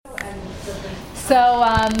So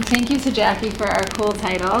thank you to Jackie for our cool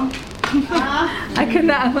title. I could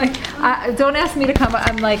not. I'm like, don't ask me to come.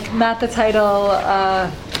 I'm like not the title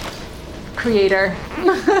creator,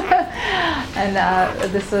 and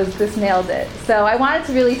this nailed it. So I wanted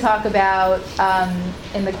to really talk about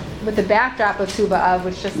with the backdrop of Tu B'Av,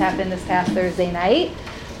 which just happened this past Thursday night.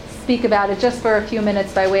 Speak about it just for a few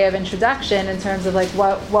minutes by way of introduction in terms of like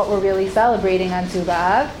what we're really celebrating on Tu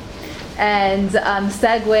B'Av, and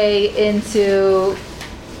segue into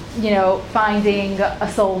finding a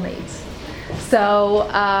soulmate. So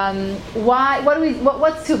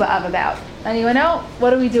what's Tu B'Av about? Anyone know? What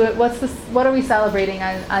do we do? What are we celebrating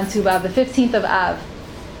on Tu B'Av, the 15th of Av?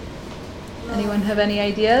 Love. Anyone have any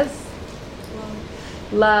ideas?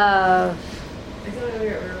 Love. I feel like we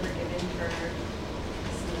were forgiven for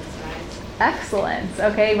sin of size. Excellent.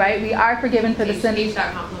 Okay, right? We are forgiven for the sin.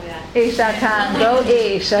 H.com. H.com. Go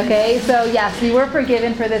H. Okay, so yes, we were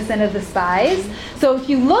forgiven for the sin of the spies. So if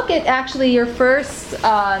you look at actually your first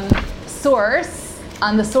source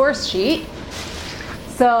on the source sheet,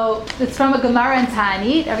 so it's from a Gemara in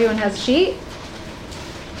Ta'anit. Everyone has a sheet.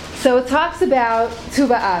 So it talks about Tu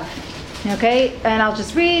B'Av. Okay, and I'll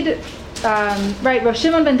just read. Right, Rosh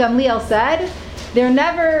Shimon ben Gamliel said,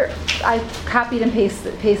 I copied and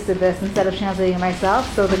pasted this instead of translating it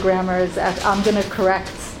myself, so the grammar is, I'm going to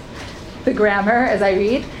correct the grammar as I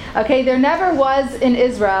read. Okay, there never was in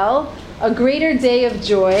Israel a greater day of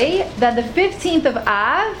joy than the 15th of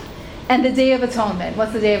Av and the Day of Atonement.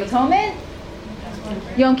 What's the Day of Atonement?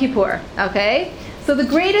 Yom Kippur. Okay, so the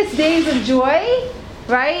greatest days of joy,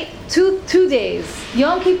 right? Two days,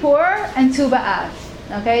 Yom Kippur and Tu B'Av.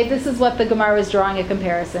 Okay, this is what the Gemara is drawing a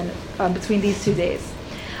comparison between these 2 days.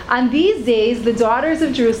 On these days, the daughters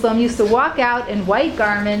of Jerusalem used to walk out in white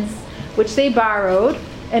garments, which they borrowed,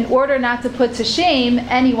 in order not to put to shame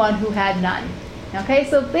anyone who had none. Okay,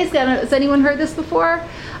 so basically, has anyone heard this before?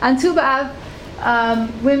 On Tu B'Av,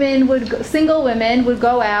 single women would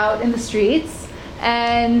go out in the streets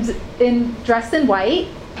and dressed in white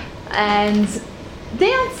and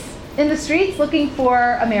dance in the streets looking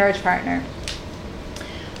for a marriage partner.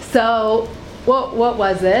 So, what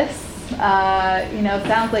was this?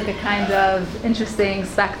 Sounds like a kind of interesting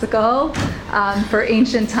spectacle for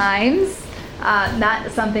ancient times.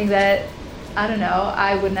 Not something that,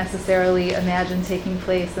 I would necessarily imagine taking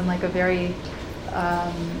place in like a very,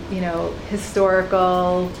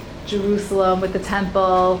 historical Jerusalem with the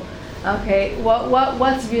temple. Okay,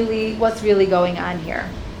 what's really going on here?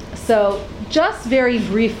 So, just very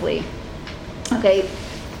briefly, okay.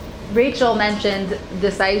 Rachel mentioned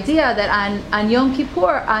this idea that on Yom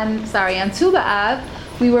Kippur, on Tu B'Av,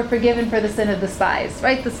 we were forgiven for the sin of the spies.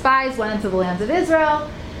 Right, the spies went into the lands of Israel.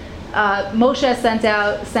 Moshe sent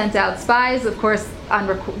out spies. Of course,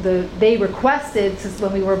 they requested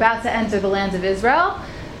when we were about to enter the lands of Israel.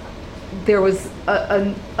 There was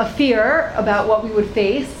a fear about what we would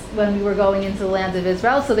face when we were going into the lands of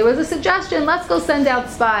Israel. So there was a suggestion: let's go send out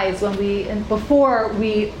spies before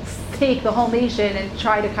we take the whole nation and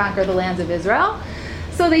try to conquer the lands of Israel.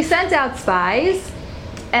 So they sent out spies,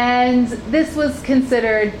 and this was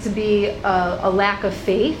considered to be a lack of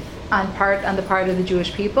faith on the part of the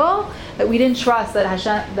Jewish people, that we didn't trust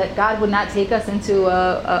that God would not take us into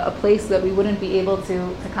a place that we wouldn't be able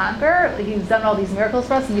to conquer. He's done all these miracles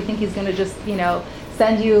for us, and we think He's going to just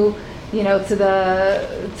send you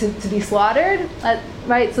to be slaughtered,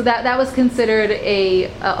 right? So that was considered a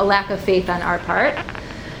lack of faith on our part.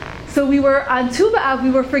 So we were on Tu B'Av,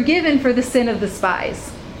 we were forgiven for the sin of the spies.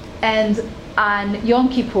 And on Yom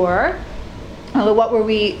Kippur, what were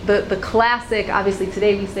we, the classic, obviously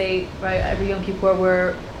today we say, right, every Yom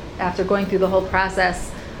Kippur after going through the whole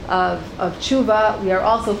process of tshuva, we are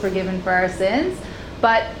also forgiven for our sins.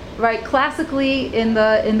 But right, classically in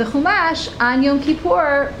the Chumash, on Yom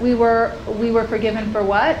Kippur, we were forgiven for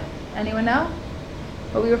what? Anyone know?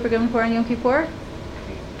 What we were forgiven for on Yom Kippur?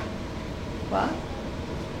 What?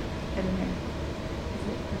 I didn't hear.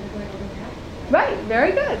 Right,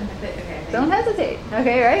 very good. Don't hesitate.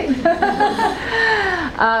 Okay, right?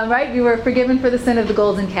 Right, we were forgiven for the sin of the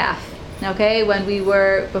golden calf. Okay,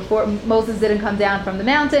 before Moses didn't come down from the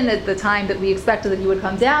mountain at the time that we expected that he would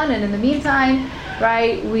come down, and in the meantime,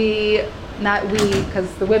 right, because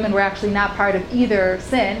the women were actually not part of either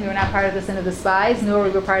sin. We were not part of the sin of the spies, nor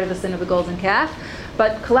we were part of the sin of the golden calf.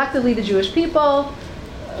 But collectively, the Jewish people,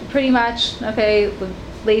 pretty much, okay, the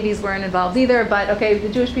Levites weren't involved either, but okay, the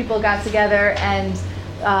Jewish people got together and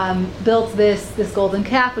built this golden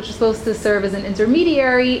calf, which was supposed to serve as an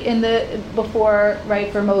intermediary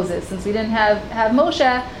for Moses. Since we didn't have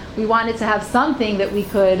Moshe, we wanted to have something that we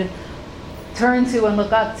could turn to and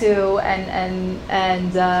look up to,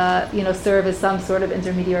 and serve as some sort of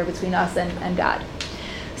intermediary between us and God.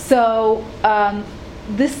 So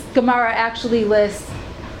this Gemara actually lists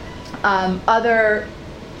other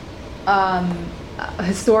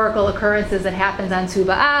historical occurrences that happened on Tu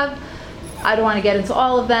B'Av. I don't want to get into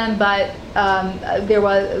all of them, but there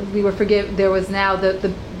was now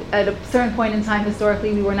at a certain point in time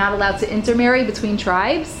historically, we were not allowed to intermarry between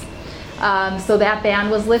tribes. So that ban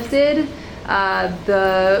was lifted.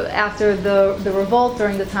 After the revolt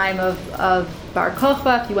during the time of Bar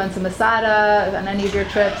Kokhba, if you went to Masada on any of your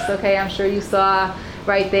trips, okay, I'm sure you saw,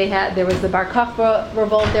 right, there was the Bar Kokhba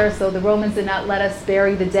revolt there, so the Romans did not let us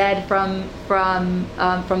bury the dead from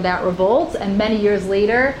that revolt, and many years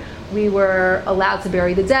later, we were allowed to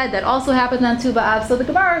bury the dead. That also happened on Tu B'Av. So the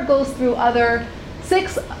Gemara goes through other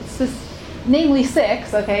six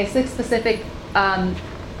specific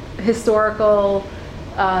historical,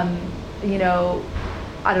 I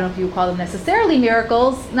don't know if you would call them necessarily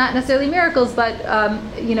miracles, not necessarily miracles, but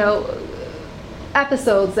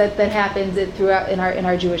episodes that happened throughout in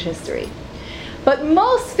our Jewish history. But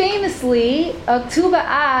most famously, Tu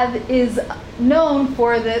B'Av is known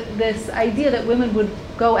for this idea that women would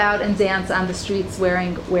go out and dance on the streets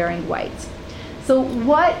wearing white. So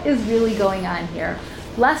what is really going on here?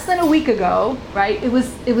 Less than a week ago, right? It was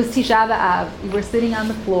Tisha B'Av. We were sitting on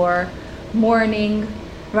the floor, mourning,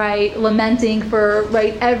 right, lamenting for,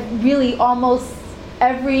 right, really almost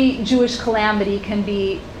every Jewish calamity can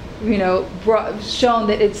be, shown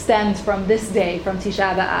that it stems from this day, from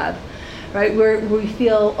Tisha B'Av, right? We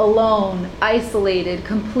feel alone, isolated,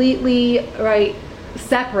 completely, right,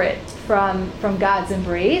 separate from God's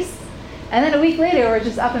embrace. And then a week later, we're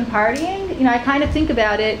just up and partying. I kind of think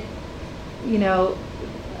about it,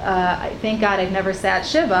 I thank God I've never sat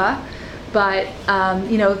Shiva, but,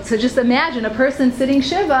 to just imagine a person sitting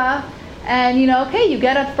Shiva and, okay, you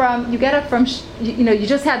get up from, you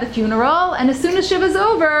just had the funeral, and as soon as Shiva's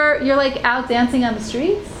over, you're like out dancing on the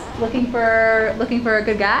streets, looking for a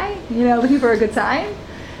good guy, looking for a good time.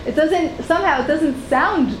 It doesn't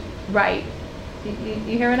sound right. You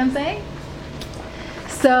hear what I'm saying?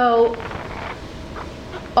 So,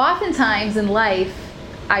 oftentimes in life,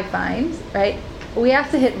 I find, right, we have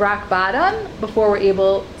to hit rock bottom before we're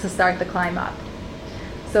able to start the climb up.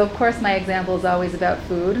 So, of course, my example is always about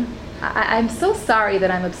food. I'm so sorry that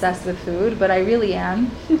I'm obsessed with food, but I really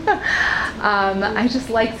am. I just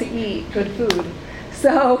like to eat good food.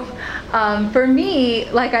 So, for me,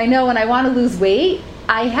 like, I know when I want to lose weight,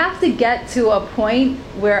 I have to get to a point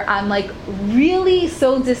where I'm like really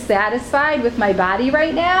so dissatisfied with my body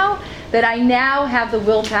right now that I now have the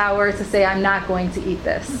willpower to say I'm not going to eat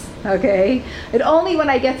this. Okay? And only when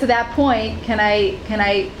I get to that point can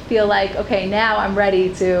I feel like, okay, now I'm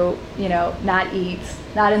ready to, not eat,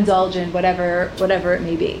 not indulge in whatever it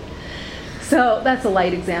may be. So that's a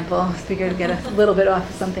light example. I figured to get a little bit off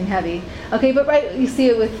of something heavy. Okay, but right, you see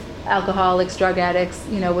it with alcoholics, drug addicts,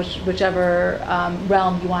 whichever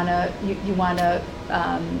realm you wanna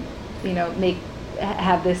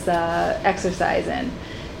have this exercise in.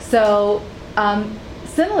 So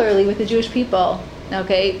similarly with the Jewish people,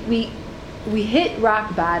 okay, we hit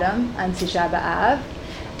rock bottom on Tisha B'Av,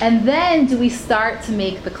 and then do we start to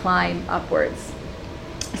make the climb upwards?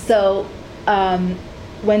 So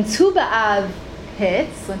when Tu B'Av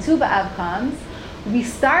hits, when Tu B'Av comes, we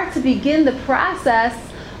start to begin the process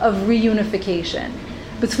of reunification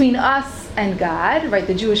between us and God, right?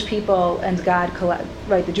 The Jewish people and God,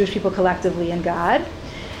 right? The Jewish people collectively and God.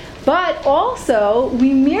 But also,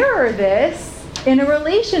 we mirror this in a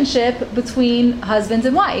relationship between husband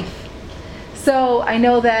and wife. So I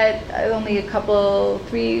know that only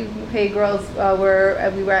three girls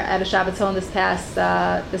we were at a Shabbaton this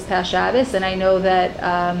past Shabbos, and I know that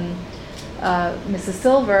Mrs.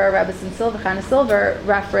 Silver, Rebbetzin Silver, Chana Silver,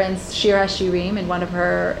 referenced Shir HaShirim in one of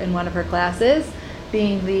her classes,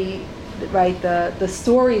 being the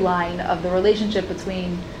storyline of the relationship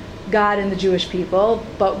between God and the Jewish people.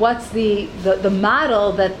 But what's the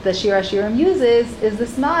model that the Shir HaShirim uses is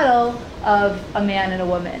this model of a man and a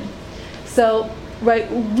woman. So, right,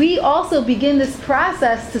 we also begin this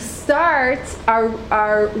process to start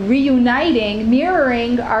our reuniting,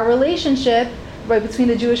 mirroring our relationship, right, between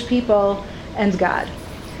the Jewish people and God.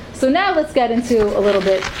 So now let's get into a little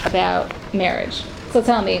bit about marriage. So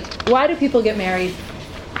tell me, why do people get married?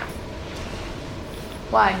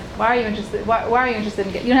 Why? Why are you interested? Why are you interested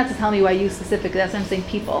in getting? You don't have to tell me why you specifically. That's what I'm saying.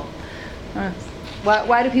 People.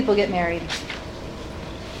 Why do people get married?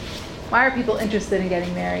 Why are people interested in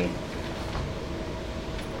getting married?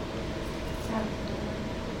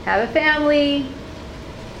 Have a family.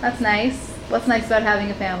 That's nice. What's nice about having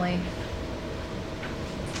a family?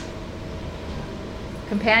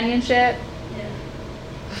 Companionship. Yeah.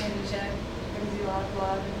 Companionship brings you a lot of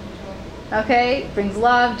love and joy. Okay, brings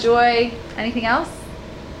love, joy. Anything else?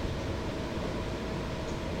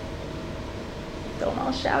 Don't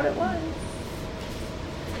all shout at once.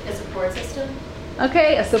 A support system.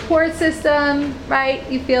 Okay, a support system, right?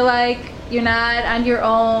 You feel like you're not on your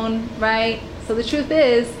own, right? So the truth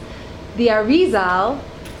is, the Arizal,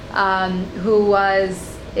 who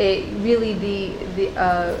was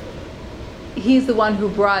he's the one who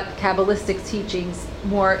brought Kabbalistic teachings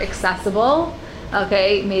more accessible.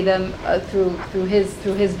 Okay, made them through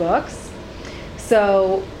his books.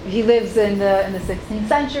 So he lives in the 16th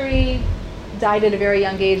century, died at a very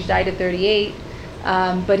young age, died at 38.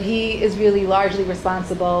 But he is really largely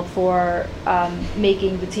responsible for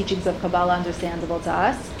making the teachings of Kabbalah understandable to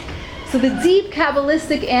us. So the deep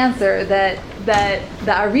Kabbalistic answer that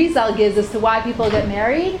the Arizal gives as to why people get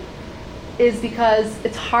married is because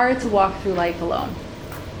it's hard to walk through life alone.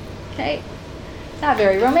 Okay? It's not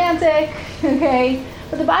very romantic, okay?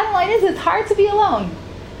 But the bottom line is it's hard to be alone.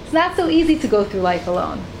 It's not so easy to go through life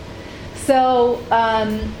alone. So,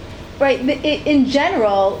 right, in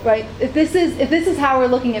general, right, if this is how we're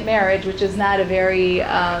looking at marriage, which is not a very,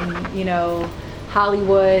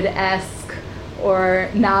 Hollywood-esque or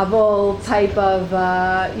novel type of,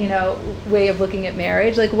 way of looking at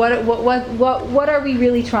marriage, like what are we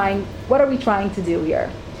really trying? What are we trying to do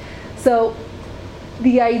here? So,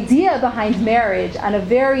 the idea behind marriage, on a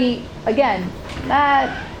very, again, not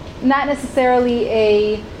necessarily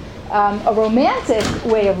a romantic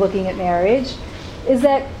way of looking at marriage, is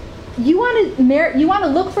that you want to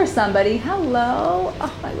look for somebody. Hello.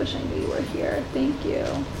 Oh, I wish I knew you were here. Thank you.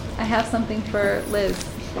 I have something for Liz.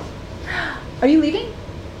 Are you leaving?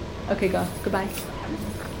 Okay, go. Goodbye.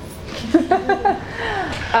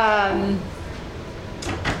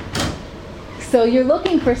 So you're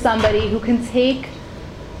looking for somebody who can take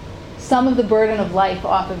some of the burden of life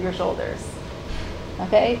off of your shoulders.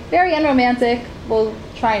 Okay? Very unromantic. We'll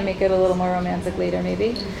try and make it a little more romantic later,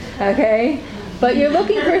 maybe. Okay? But you're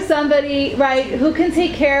looking for somebody, right, who can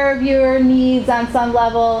take care of your needs on some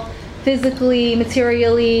level, physically,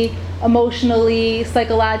 materially, emotionally,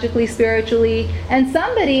 psychologically, spiritually, and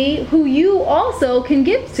somebody who you also can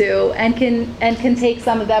give to and can take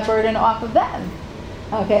some of that burden off of them.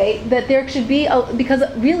 Okay? That there should be, because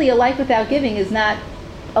really a life without giving is not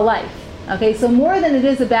a life. Okay? So more than it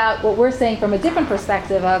is about what we're saying from a different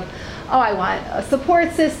perspective of, oh, I want a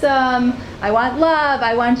support system, I want love,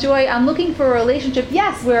 I want joy. I'm looking for a relationship,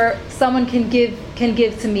 yes, where someone can give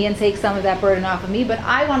to me and take some of that burden off of me, but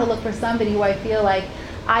I want to look for somebody who I feel like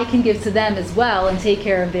I can give to them as well and take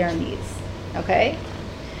care of their needs. Okay?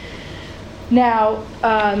 Now,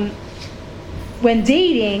 when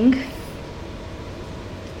dating,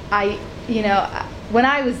 when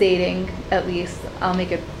I was dating, at least, I'll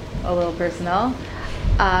make it a little personal,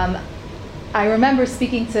 I remember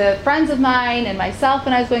speaking to friends of mine and myself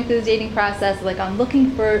when I was going through the dating process, like, I'm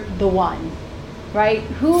looking for the one, right?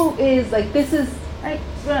 Who is, like, this is, right?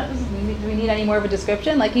 Do we need any more of a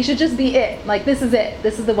description? Like, he should just be it. Like, this is it.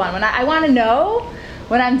 This is the one. When I want to know,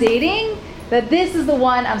 when I'm dating, that this is the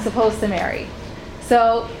one I'm supposed to marry.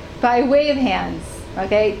 So, by way of hands,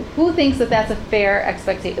 okay, who thinks that that's a fair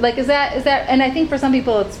expectation? Like, is that, and I think for some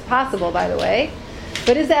people it's possible, by the way.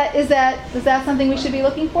 But is that something we should be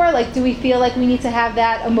looking for? Like, do we feel like we need to have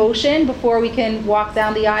that emotion before we can walk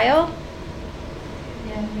down the aisle?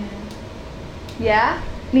 Yeah?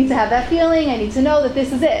 Need to have that feeling. I need to know that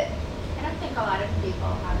this is it. I don't think a lot of people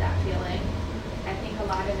have that feeling. I think a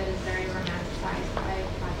lot of it is very romanticized by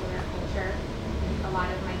popular culture. A lot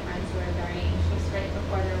of my friends were very anxious right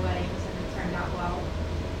before their weddings, and it turned out well.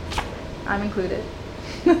 I'm included.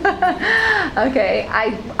 Okay,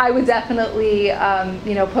 I would definitely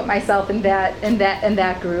put myself in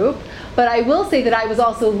that group, but I will say that I was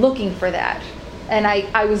also looking for that, and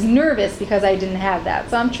I was nervous because I didn't have that.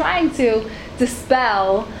 So I'm trying to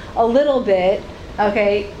dispel a little bit.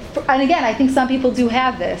 Okay, and again, I think some people do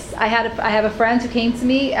have this. I have a friend who came to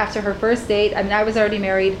me after her first date. I mean, I was already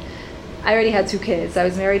married. I already had 2 kids. I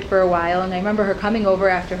was married for a while, and I remember her coming over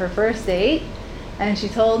after her first date, and she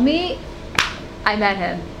told me, I met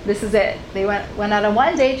him. This is it. They went out on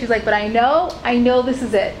one date. She's like, but I know this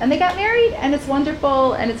is it. And they got married, and it's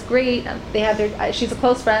wonderful, and it's great. They have she's a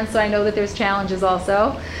close friend, so I know that there's challenges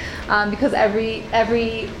also, because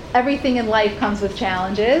everything in life comes with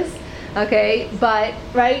challenges. Okay, but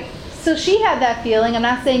right. So she had that feeling. I'm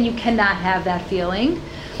not saying you cannot have that feeling.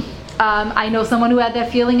 I know someone who had that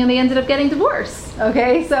feeling, and they ended up getting divorced.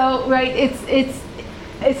 Okay, so right,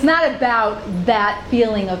 it's not about that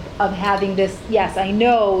feeling of having this, yes, I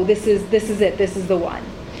know this is it, this is the one.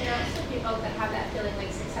 There are also people that have that feeling like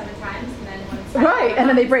friends, and then when it's Right, and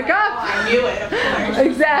then they break it's like, up. Oh, I knew it, of course.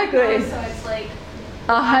 Exactly. So it's like,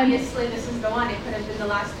 100. obviously this is the one. It could have been the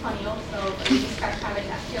last 20 also, but you just kept having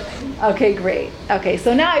that feeling. Okay, great. Okay,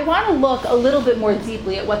 so now I want to look a little bit more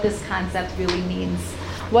deeply at what this concept really means.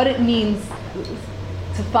 What it means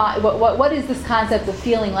to find, what is this concept of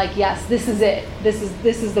feeling like, yes, this is it. This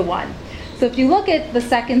is the one. So if you look at the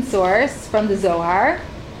second source from the Zohar,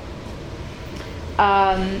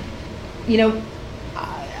 I'm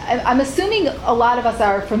assuming a lot of us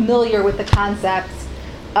are familiar with the concept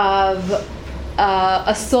of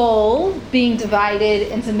a soul being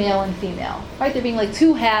divided into male and female, right? There being like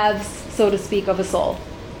two halves, so to speak, of a soul,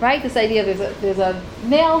 right? This idea there's a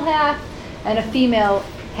male half and a female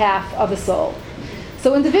half of a soul.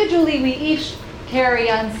 So individually, we each carry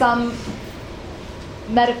on some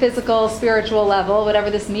metaphysical, spiritual level, whatever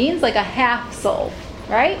this means, like a half soul,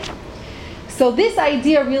 right? So this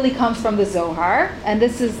idea really comes from the Zohar, and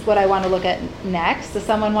this is what I want to look at next. Does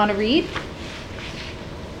someone want to read?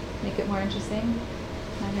 Make it more interesting.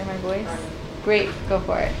 Can I hear my voice? Great, go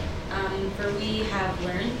for it. For we have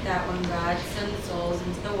learned that when God sends souls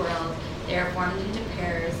into the world, they are formed into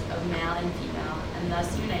pairs of male and female, and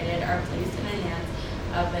thus united are placed in the hands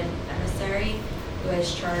of an emissary who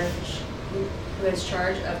has charge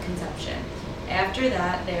of conception. After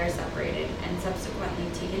that, they are separated and subsequently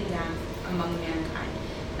taken down among mankind,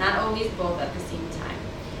 not always both at the same time.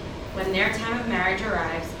 When their time of marriage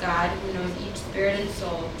arrives, God, who knows each spirit and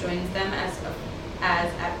soul, joins them as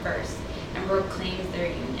at first and proclaims their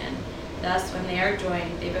union. Thus, when they are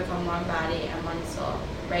joined, they become one body and one soul,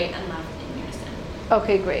 right and left in unison.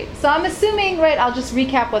 Okay, great. So I'm assuming, right, I'll just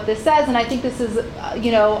recap what this says, and I think this is,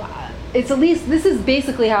 it's at least, this is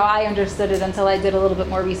basically how I understood it until I did a little bit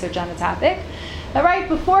more research on the topic. All right,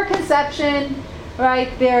 before conception, right,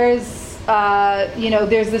 there's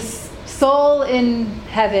this soul in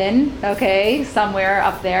heaven, okay, somewhere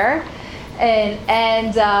up there,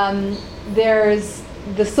 and there's,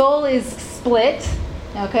 the soul is split,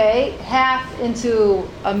 okay, half into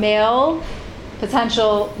a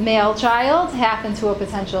potential male child, half into a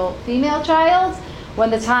potential female child. When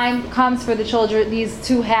the time comes for the children, these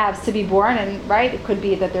two halves to be born, and right, it could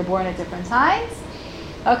be that they're born at different times.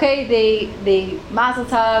 Okay, they mazel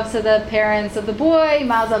tov to the parents of the boy,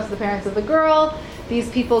 mazel tov to the parents of the girl. These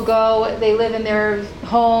people go, they live in their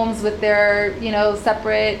homes with their,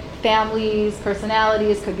 separate families,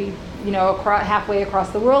 personalities, could be, halfway across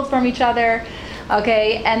the world from each other.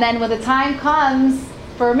 Okay, and then when the time comes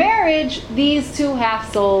for marriage, these two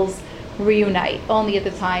half souls reunite only at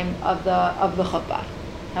the time of the chuppah.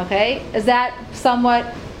 Okay, does that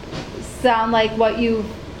somewhat sound like what you've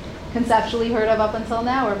conceptually heard of up until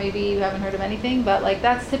now, or maybe you haven't heard of anything, but like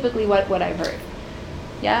that's typically what I've heard.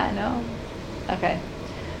 Yeah, no? Okay.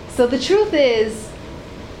 So the truth is,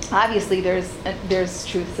 obviously there's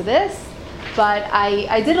truth to this, but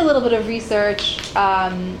I did a little bit of research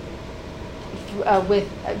with,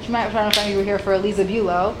 I don't know if you were here for Elisa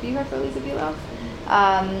Bulow. Were you here for Elisa Bulow?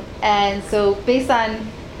 And so based on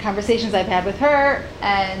conversations I've had with her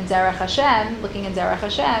and Derech Hashem, looking in Derech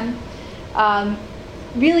Hashem,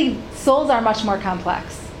 really souls are much more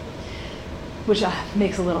complex, which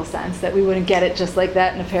makes a little sense that we wouldn't get it just like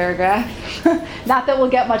that in a paragraph. Not that we'll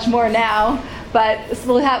get much more now, but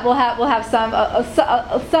we'll have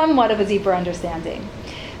somewhat of a deeper understanding.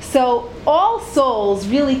 So all souls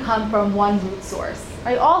really come from one root source,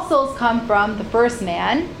 right? All souls come from the first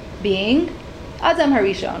man, being Adam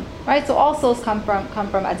Harishon, right? So all souls come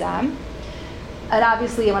from Adam, and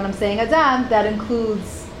obviously when I'm saying Adam, that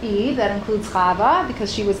includes Eve, that includes Chava,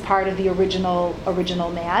 because she was part of the original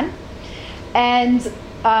man. And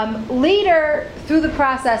later, through the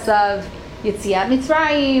process of Yetziat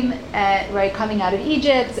Mitzrayim, right, coming out of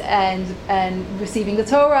Egypt and receiving the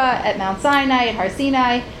Torah at Mount Sinai, at Har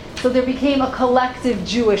Sinai, so there became a collective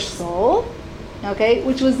Jewish soul, okay,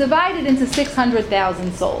 which was divided into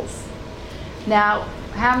 600,000 souls. Now,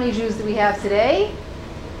 how many Jews do we have today?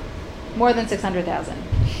 More than 600,000.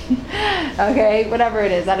 Okay, whatever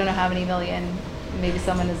it is, I don't know how many million. Maybe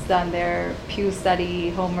someone has done their Pew study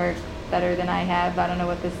homework better than I have. I don't know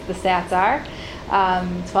what the stats are.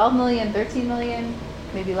 12 million, 13 million,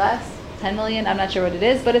 maybe less, 10 million, I'm not sure what it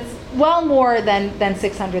is, but it's well more than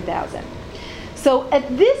 600,000. So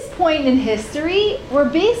at this point in history, we're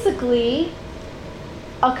basically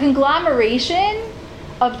a conglomeration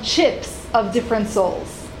of chips of different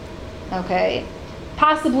souls, okay?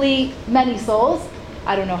 Possibly many souls,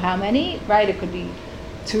 I don't know how many, right? It could be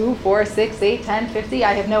 2, 4, 6, 8, 10, 50,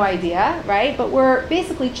 I have no idea, right? But we're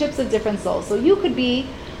basically chips of different souls. So you could be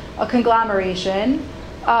a conglomeration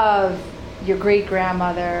of your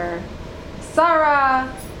great-grandmother Sarah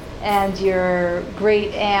and your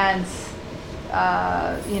great aunt,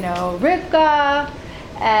 Rivka,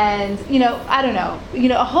 and I don't know,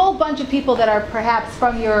 a whole bunch of people that are perhaps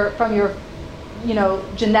from your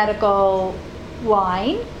genetical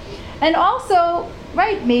line, and also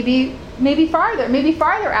maybe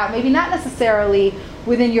farther out, maybe not necessarily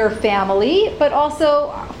within your family, but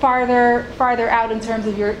also farther out in terms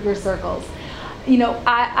of your circles.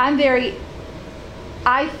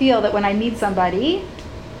 I feel that when I meet somebody,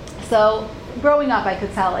 so growing up I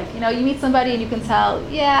could tell, you meet somebody and you can tell,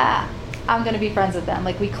 yeah, I'm going to be friends with them.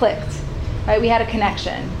 We clicked, right? We had a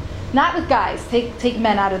connection. Not with guys. Take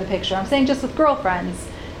men out of the picture. I'm saying just with girlfriends,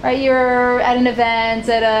 right? You're at an event,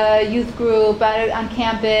 at a youth group, on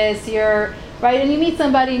campus. You're right, and you meet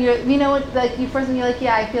somebody, and you're like,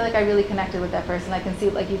 yeah, I feel like I really connected with that person. I can see,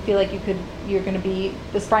 you feel like you're going to be,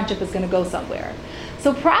 this friendship is going to go somewhere.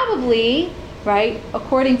 So probably, right,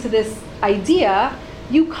 according to this idea,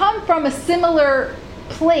 you come from a similar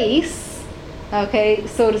place, okay,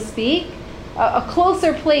 so to speak, a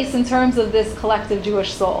closer place in terms of this collective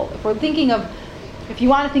Jewish soul. If you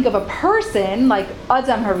want to think of a person, like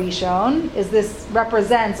Adam Harishon,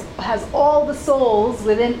 has all the souls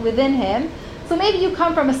within him. So maybe you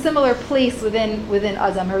come from a similar place within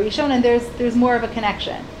Adam Harishon, and there's more of a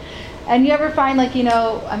connection. And you ever find,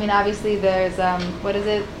 obviously there's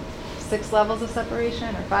 6 levels of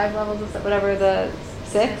separation, or 5 levels of whatever the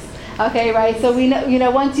 6. Okay, right. So we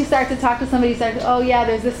know, once you start to talk to somebody, you start to, oh yeah,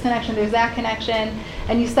 there's this connection, there's that connection,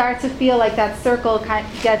 and you start to feel like that circle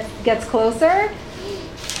gets closer.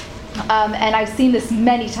 And I've seen this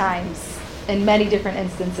many times in many different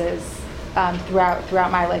instances throughout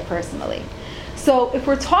my life personally. So if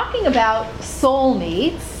we're talking about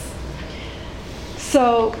soulmates,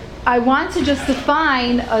 so I want to just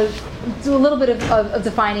do a little bit of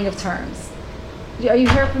defining of terms. Are you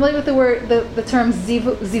familiar with the term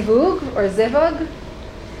zivug or zivug?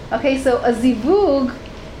 Okay, so a zivug,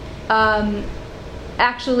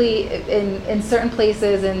 actually in certain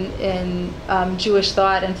places in Jewish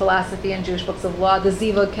thought and philosophy and Jewish books of law, the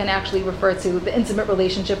zivug can actually refer to the intimate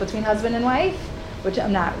relationship between husband and wife, which it's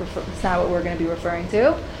not what we're going to be referring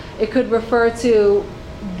to. It could refer to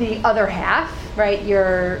the other half, right?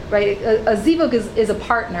 A zivug is a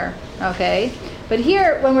partner, okay? But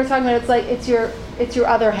here, when we're talking about it's your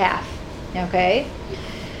other half, okay?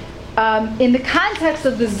 In the context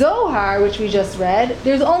of the Zohar, which we just read,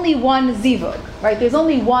 there's only one zivug, right? There's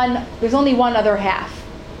only one other half,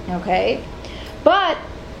 okay? But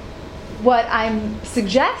what I'm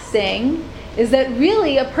suggesting is that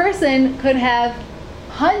really a person could have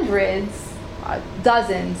hundreds,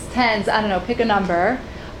 dozens, tens, I don't know, pick a number,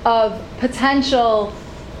 of potential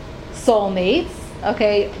soulmates,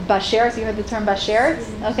 okay? Basher, so you heard the term basher,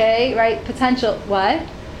 okay, right? Potential, what?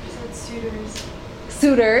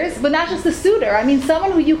 Suitors, but not just the suitor. I mean,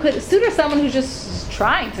 someone who's just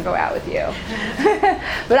trying to go out with you.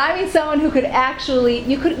 But I mean someone who could actually,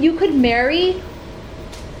 you could marry,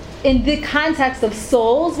 in the context of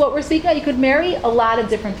souls, what we're speaking about, you could marry a lot of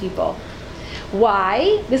different people.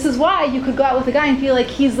 Why? This is why you could go out with a guy and feel like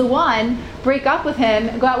he's the one, break up with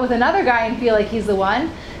him, go out with another guy and feel like he's the one,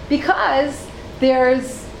 because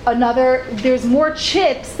there's more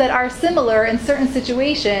chips that are similar in certain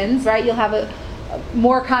situations, right? You'll have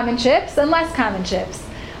more common chips and less common chips.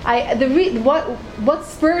 What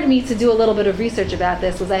spurred me to do a little bit of research about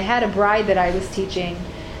this was I had a bride that I was teaching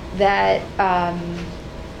that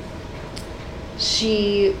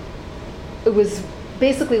it was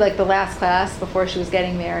basically like the last class before she was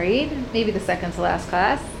getting married, maybe the second to last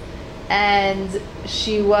class, and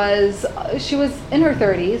she was in her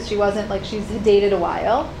 30s. She wasn't she's dated a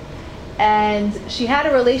while, and she had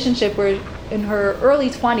a relationship where in her early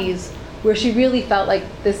 20s where she really felt like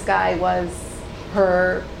this guy was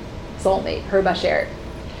her soulmate, her basher.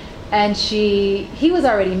 And he was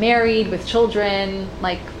already married with children,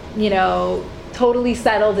 totally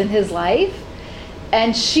settled in his life.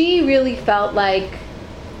 And she really felt like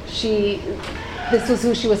this was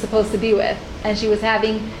who she was supposed to be with. And she was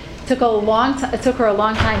it took her a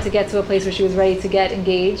long time to get to a place where she was ready to get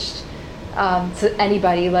engaged to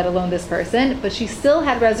anybody, let alone this person. But she still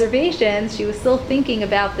had reservations. She was still thinking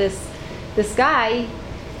about this guy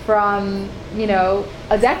from,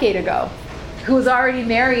 a decade ago, who was already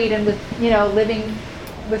married and with, living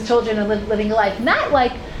with children and living a life. Not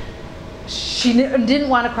like she didn't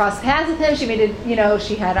want to cross paths with him. She made it,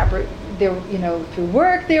 she had through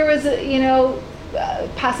work there was a,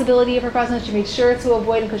 possibility of her crossing. She made sure to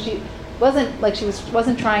avoid him because she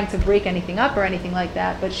wasn't trying to break anything up or anything like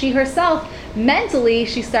that. But she herself, mentally,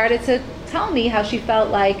 she started to tell me how she felt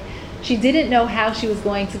like she didn't know how she was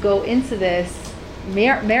going to go into this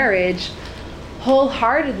marriage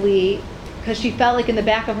wholeheartedly, because she felt like in the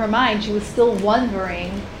back of her mind she was still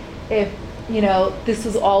wondering if, this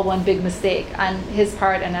was all one big mistake on his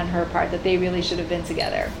part and on her part, that they really should have been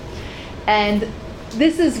together. And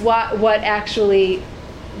this is what actually,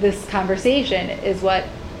 this conversation is what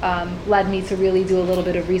led me to really do a little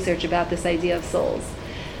bit of research about this idea of souls.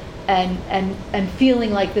 And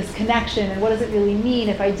feeling like this connection, and what does it really mean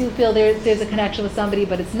if I do feel there's a connection with somebody,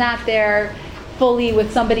 but it's not there fully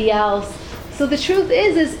with somebody else. So the truth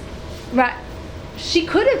is right, she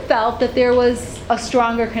could have felt that there was a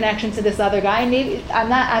stronger connection to this other guy. Maybe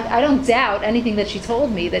I don't doubt anything that she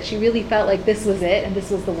told me, that she really felt like this was it and this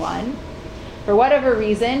was the one. For whatever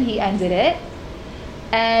reason, he ended it.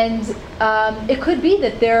 And it could be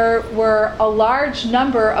that there were a large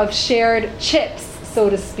number of shared chips, so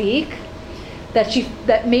to speak,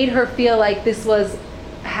 that made her feel like this was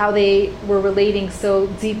how they were relating so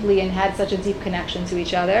deeply and had such a deep connection to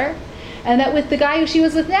each other. And that with the guy who she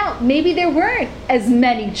was with now, maybe there weren't as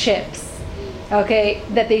many chips, okay,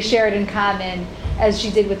 that they shared in common as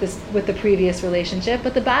she did with the previous relationship.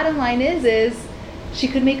 But the bottom line is she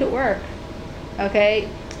could make it work, okay?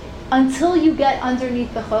 Until you get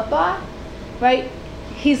underneath the chuppah, right,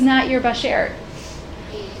 he's not your bashert.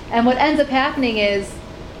 And what ends up happening is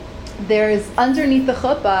there's underneath the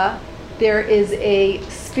chuppah, there is a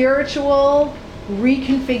spiritual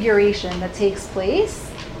reconfiguration that takes place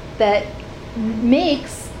that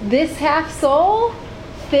makes this half soul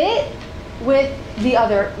fit with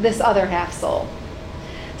this other half soul.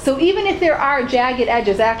 So even if there are jagged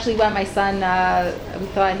edges, I actually went, my son, we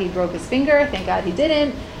thought he broke his finger, thank God he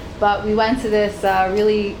didn't, but we went to this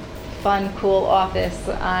really fun, cool office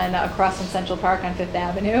across from Central Park on 5th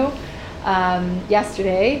Avenue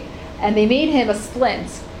yesterday, and they made him a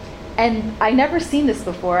splint. And I never seen this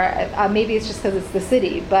before. Maybe it's just because it's the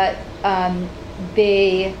city, but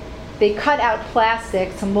they cut out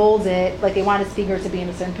plastic to mold it, like they want his finger to be in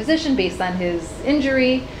a certain position based on his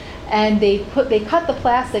injury, and they cut the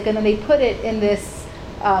plastic and then they put it in this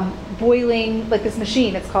boiling, like this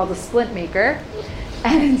machine. It's called a splint maker,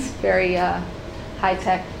 and it's very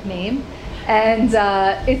high-tech name. And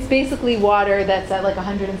it's basically water that's at like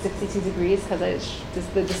 162 degrees, because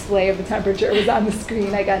just the display of the temperature was on the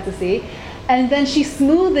screen, I got to see. And then she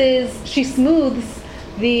smooths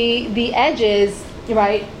the edges,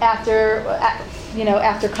 right, after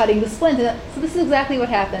cutting the splint. So this is exactly what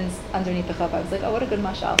happens underneath the chuppah. I was like, oh, what a good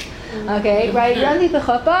mashal. Okay, right, you're underneath the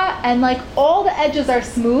chuppah, and like all the edges are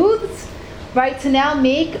smoothed, right, to now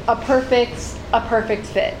make a perfect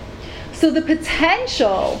fit. So the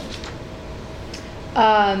potential,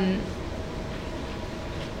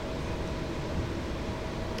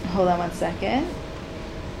 hold on one second.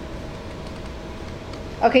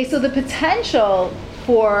 Okay, so the potential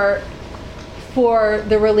for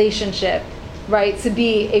the relationship, right, to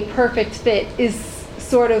be a perfect fit is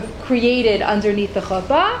sort of created underneath the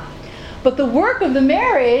chuppah, but the work of the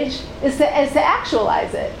marriage is to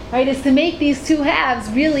actualize it, right? Is to make these two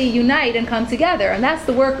halves really unite and come together, and that's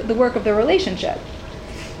the work of the relationship.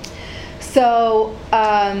 So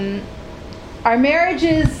our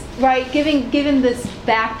marriages, right, given this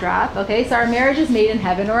backdrop, okay, so our marriage is made in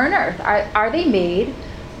heaven or on earth. Are they made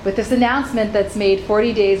with this announcement that's made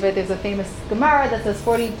 40 days, right? There's a famous Gemara that says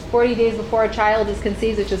 40 days before a child is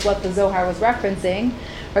conceived, which is what the Zohar was referencing,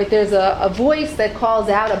 right? There's a voice that calls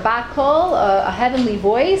out, a bat kol, a heavenly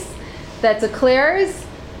voice that declares,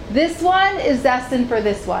 this one is destined for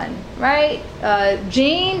this one, right?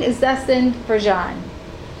 Jane is destined for Jean.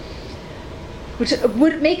 Which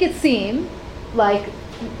would make it seem like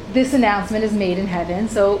this announcement is made in heaven.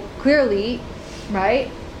 So clearly, right,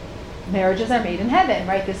 marriages are made in heaven,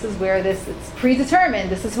 right? This is where it's predetermined.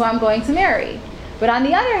 This is who I'm going to marry. But on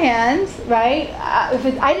the other hand, right,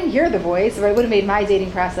 if I didn't hear the voice, right, it would have made my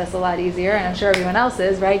dating process a lot easier, and I'm sure everyone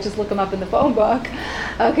else's, right? Just look them up in the phone book,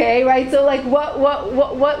 okay, right? So like,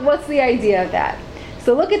 what's the idea of that?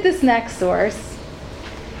 So look at this next source.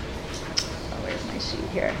 Oh, where's my sheet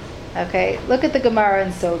here? Okay, look at the Gemara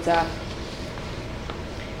in Sota.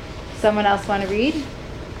 Someone else want to read?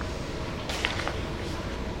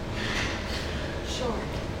 Sure.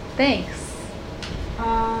 Thanks.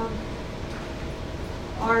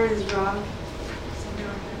 R is Rav. Something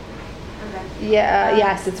like that. Okay. Yeah.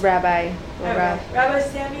 Yes, it's Rabbi. Or Okay. Rav. Rabbi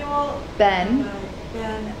Samuel Ben.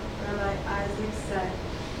 Rabbi Isaac said,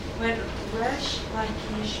 when Resh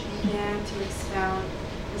Lakish began to expound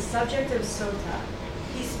the subject of Sota,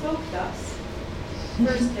 he spoke thus.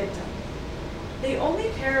 First dictum. They only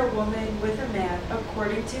pair a woman with a man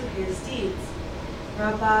according to his deeds.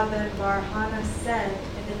 Rabbi ben Barhana said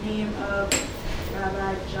in the name of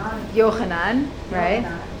Rabbi Yochanan, right?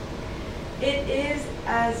 Yochanan. It is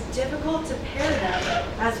as difficult to pair them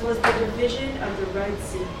as was the division of the Red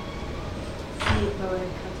Sea.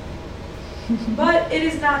 But it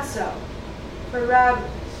is not so. For Rab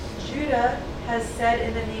Judah has said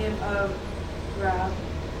in the name of Rab,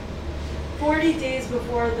 40 days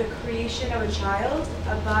before the creation of a child,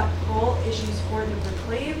 a bat kol issues forth and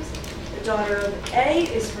proclaims, the daughter of A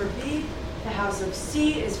is for B, the house of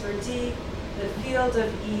C is for D, the field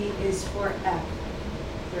of E is for F.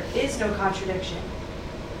 There is no contradiction.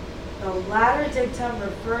 The latter dictum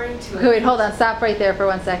referring to... Okay, wait, hold on. Stop right there for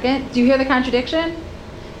 1 second. Do you hear the contradiction?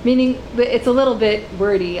 Meaning, it's a little bit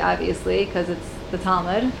wordy, obviously, because it's the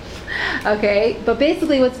Talmud. Okay, but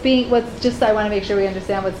basically, I want to make sure we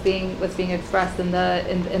understand what's being expressed in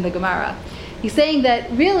the Gemara. He's saying that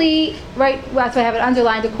really, right? That's why I have it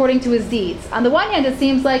underlined. According to his deeds. On the one hand, it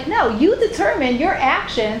seems like no, you determine your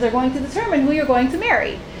actions are going to determine who you're going to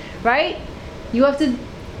marry, right? You have to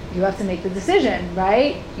make the decision,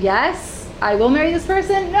 right? Yes, I will marry this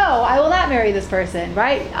person. No, I will not marry this person,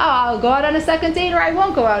 right? Oh, I'll go out on a second date, or I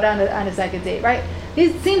won't go out on a second date, right?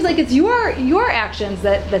 It seems like it's your actions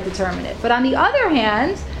that determine it. But on the other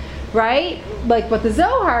hand, right, like what the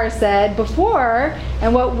Zohar said before,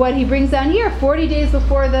 and what he brings down here, 40 days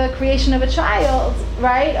before the creation of a child,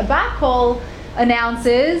 right, a bat kol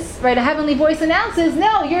announces, right, a heavenly voice announces,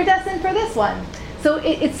 no, you're destined for this one. So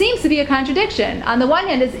it seems to be a contradiction. On the one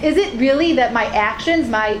hand, is it really that my actions,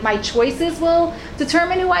 my choices will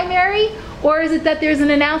determine who I marry? Or is it that there's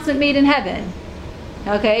an announcement made in heaven?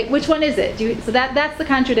 Okay, which one is it? So that's the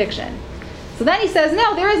contradiction. So then he says,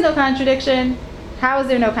 no, there is no contradiction. How is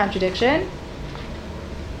there no contradiction?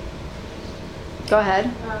 Go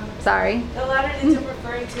ahead. Sorry. The latter dictum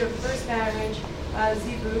referring to a first marriage,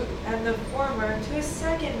 zivug, and the former to a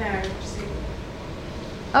second marriage, zivug.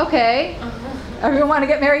 Okay. Everyone want to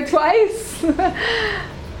get married twice?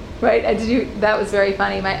 Right? That was very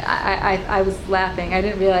funny. I was laughing. I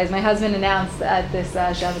didn't realize my husband announced at this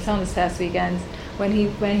Shabbaton this past weekend when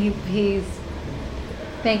he's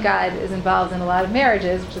thank God is involved in a lot of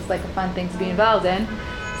marriages, which is like a fun thing to be involved in.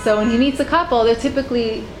 So when he meets a couple, they're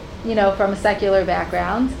typically from a secular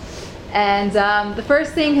background. And the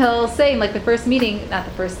first thing he'll say, like the first meeting, not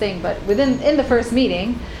the first thing, but in the first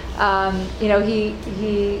meeting,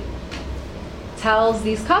 he tells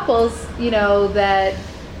these couples, that,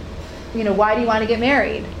 why do you want to get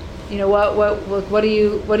married? What are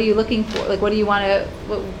you looking for? Like, what do you want to?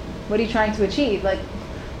 What are you trying to achieve? Like,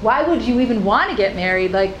 why would you even want to get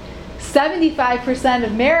married? Like, 75%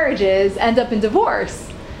 of marriages end up in divorce.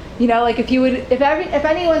 Like if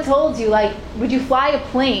anyone told you, like, would you fly a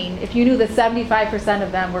plane if you knew that 75%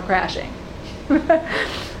 of them were crashing?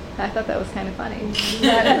 I thought that was kind of funny.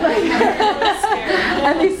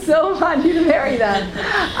 And they still want you to marry them.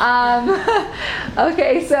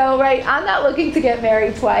 Okay, so right, I'm not looking to get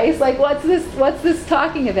married twice. Like, what's this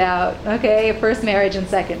talking about? Okay, a first marriage and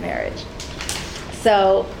second marriage.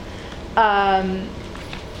 So,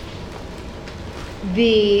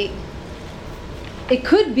 it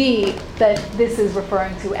could be that this is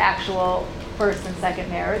referring to actual first and second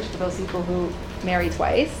marriage for those people who marry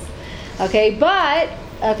twice. Okay, but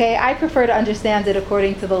I prefer to understand it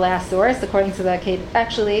according to the last source, according to the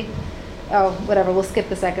we'll skip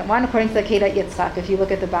the second one, according to the Kedat Yitzchak, if you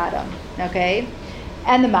look at the bottom, okay,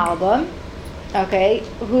 and the Malbim, okay,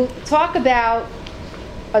 who talk about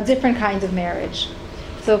a different kind of marriage.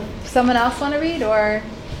 So, someone else want to read, or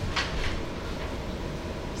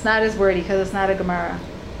it's not as wordy because it's not a Gemara.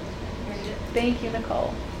 Thank you,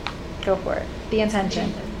 Nicole. Go for it. The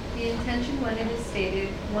intention. The intention when it is stated,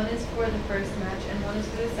 one is for the first match and one is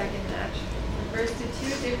for the second match, refers to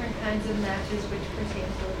two different kinds of matches which pertain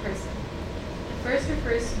to a person. The first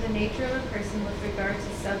refers to the nature of a person with regard to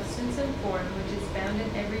substance and form, which is found in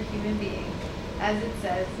every human being. As it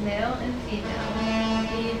says, male and female,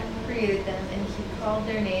 he created them and he called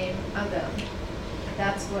their name Adam.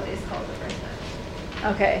 That's what is called the first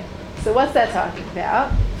match. Okay, so what's that talking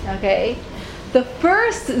about? Okay. The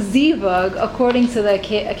first zivug, according to the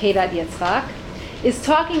Kedat Yitzchak, is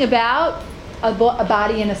talking about a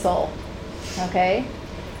body and a soul. Okay,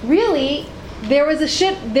 really, there was a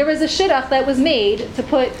shidduch that was made to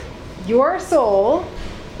put your soul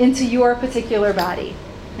into your particular body.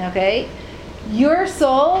 Okay, your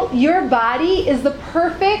soul, your body is the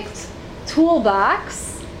perfect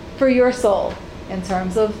toolbox for your soul in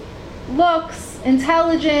terms of looks,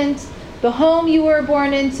 intelligence, the home you were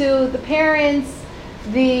born into, the parents,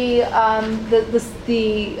 the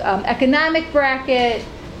economic bracket,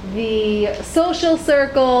 the social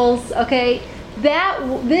circles. Okay,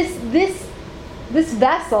 this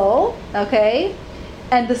vessel, okay,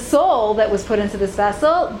 and the soul that was put into this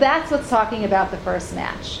vessel, that's what's talking about the first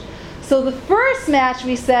match. So the first match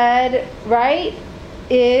we said, right,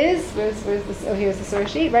 is, where's this? Oh, here's the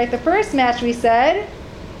source sheet, right? The first match we said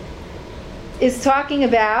is talking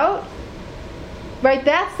about, right,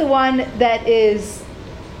 that's the one that is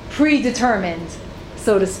predetermined,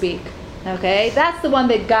 so to speak, okay? That's the one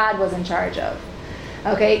that God was in charge of,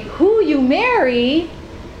 okay? Who you marry,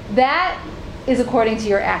 that is according to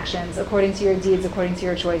your actions, according to your deeds, according to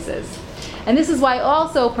your choices. And this is why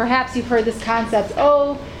also, perhaps you've heard this concept,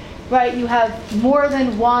 right, you have more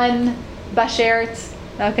than one bashert,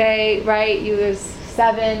 okay, right? There's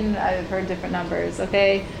 7, I've heard different numbers,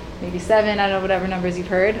 okay? Maybe 7, I don't know, whatever numbers you've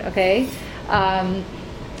heard, okay?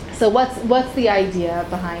 So what's the idea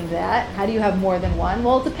behind that? How do you have more than one?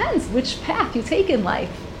 Well, it depends which path you take in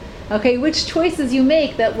life, okay? Which choices you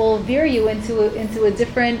make that will veer you into a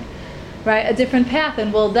different, right, a different path,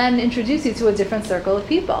 and will then introduce you to a different circle of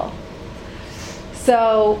people.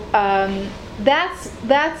 So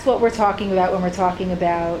that's what we're talking about when we're talking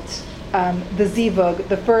about the zivug,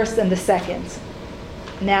 the first and the second.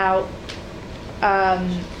 Now,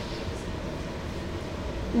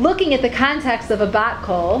 looking at the context of a bat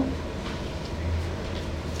kol,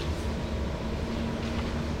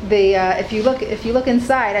 if you look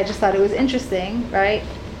inside, I just thought it was interesting, right?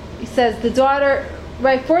 He says the daughter,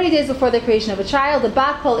 right, 40 days before the creation of a child, the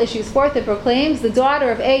bat kol issues forth and proclaims, the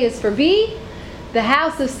daughter of A is for B, the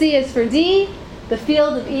house of C is for D, the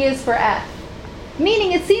field of E is for F.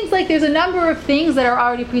 Meaning, it seems like there's a number of things that are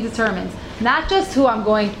already predetermined. Not just who I'm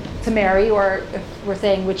going to marry, or if we're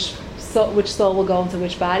saying which soul will go into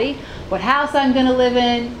which body, what house I'm going to live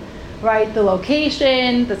in, right? The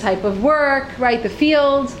location, the type of work, right? The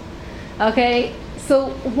field. Okay. So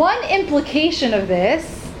one implication of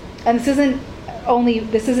this, and this isn't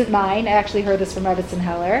mine. I actually heard this from Rebbetzin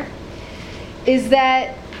Heller, is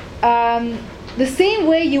that the same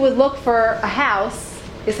way you would look for a house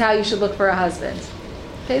is how you should look for a husband.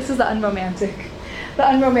 Okay, this is the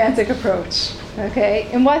unromantic approach. Okay,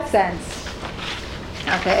 in what sense?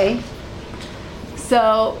 Okay,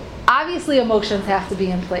 so obviously emotions have to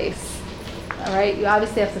be in place. All right, you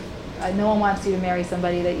obviously have to. No one wants you to marry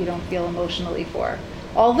somebody that you don't feel emotionally for.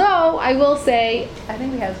 Although I will say, I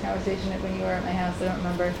think we had this conversation when you were at my house. I don't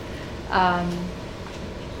remember.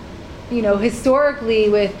 Historically,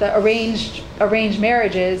 with the arranged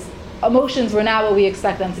marriages, emotions were not what we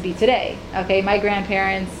expect them to be today. Okay, my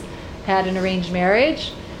grandparents had an arranged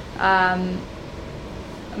marriage.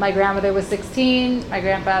 My grandmother was 16. My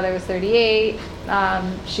grandfather was 38.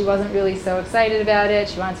 She wasn't really so excited about it.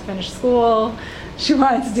 She wanted to finish school. She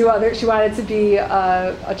wanted to be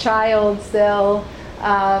a child still.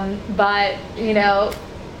 But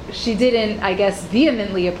she didn't, I guess,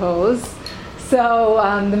 vehemently oppose. So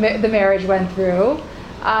the marriage went through.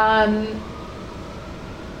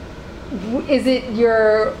 Is it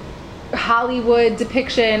your Hollywood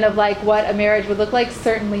depiction of like what a marriage would look like?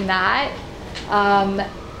 Certainly not.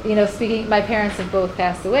 Speaking, my parents have both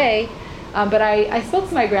passed away, but I spoke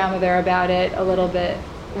to my grandmother about it a little bit.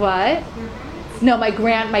 What? No, my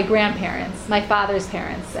grandparents, my father's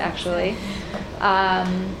parents, actually.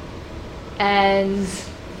 And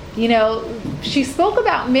she spoke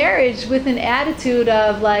about marriage with an attitude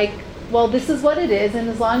of like, well, this is what it is, and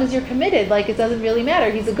as long as you're committed, like, it doesn't really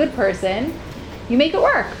matter. He's a good person. You make it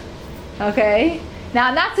work. Okay?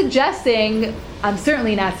 Now, I'm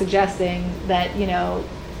certainly not suggesting that,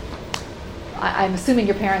 I'm assuming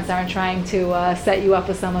your parents aren't trying to set you up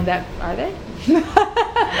with someone that, are they?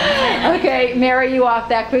 Okay, marry you off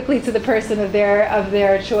that quickly to the person of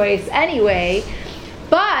their choice anyway.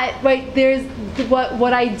 But, right, there's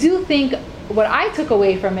what I do think, what I took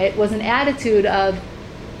away from it was an attitude of,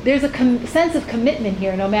 there's a sense of commitment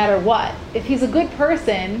here no matter what. If he's a good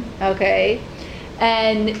person, okay,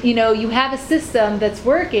 and you have a system that's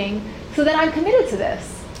working, so then I'm committed to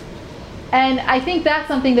this. And I think that's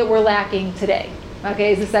something that we're lacking today,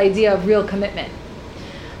 okay, is this idea of real commitment.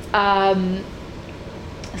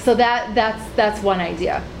 So that's one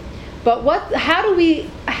idea. But how do we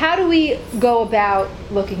go about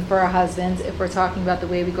looking for a husband if we're talking about the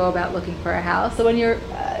way we go about looking for a house? So when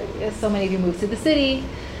so many of you moved to the city,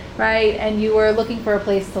 right, and you were looking for a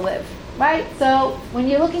place to live, right? So when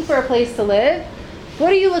you're looking for a place to live,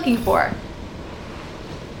 what are you looking for?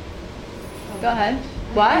 Go ahead.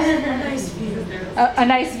 What? A nice view. A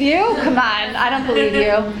nice view? Come on, I don't believe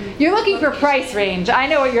you. You're looking for price range. I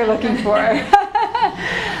know what you're looking for.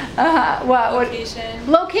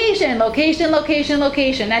 Location.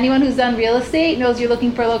 Anyone who's done real estate knows you're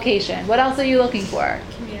looking for location. What else are you looking for?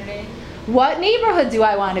 Community. what neighborhood do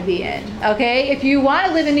I want to be in? Okay, if you want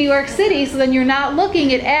to live in New York City, so then you're not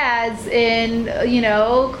looking at ads in,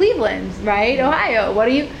 Cleveland, right? Ohio.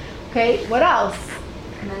 Okay, what else?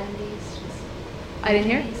 Amenities. I didn't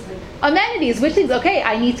hear. Amenities, which things? Okay,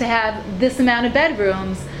 I need to have this amount of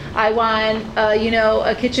bedrooms. I want,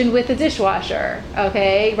 a kitchen with a dishwasher.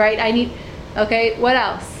 Okay, right? Okay, what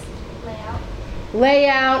else?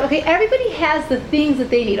 Layout. Okay, everybody has the things that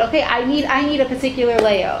they need. Okay, I need a particular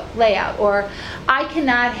layout, or I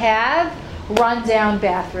cannot have rundown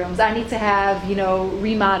bathrooms. I need to have,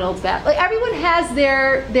 remodeled bath. Like, everyone has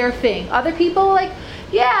their thing. Other people I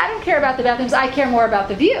don't care about the bathrooms. I care more about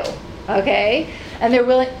the view. Okay? And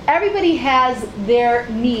everybody has their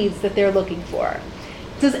needs that they're looking for.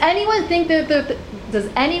 Does anyone think that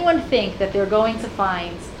they're going to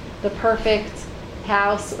find the perfect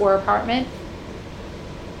house or apartment?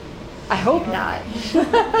 I hope not.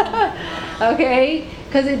 Okay?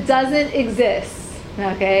 Because it doesn't exist.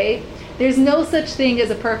 Okay? There's no such thing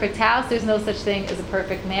as a perfect house. There's no such thing as a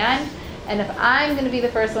perfect man. And if I'm going to be the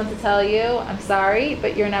first one to tell you, I'm sorry,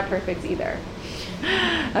 but you're not perfect either.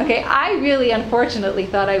 Okay, I really, unfortunately,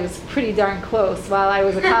 thought I was pretty darn close while I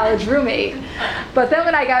was a college roommate. But then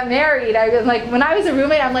when I got married, I was like, when I was a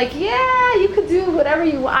roommate, I'm like, yeah, you could do whatever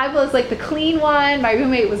you want. I was like the clean one. My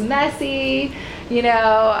roommate was messy.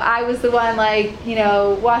 I was the one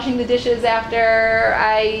washing the dishes after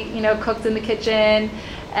I, cooked in the kitchen.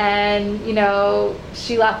 And,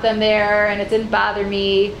 she left them there and it didn't bother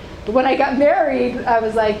me. But when I got married, I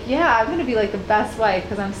was like, yeah, I'm going to be the best wife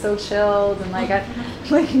because I'm so chilled. And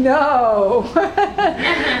no.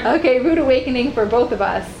 Okay, rude awakening for both of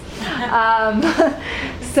us.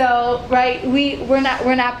 So, right, we're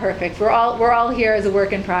not perfect. We're all here as a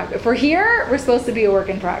work in progress. If we're here, we're supposed to be a work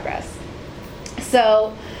in progress.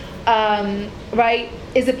 So, right,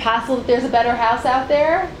 is it possible that there's a better house out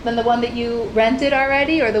there than the one that you rented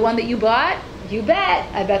already or the one that you bought? You bet.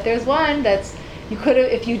 I bet there's one that's, you could have,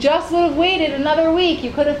 if you just would have waited another week,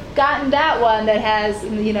 you could have gotten that one that has,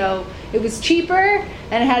 it was cheaper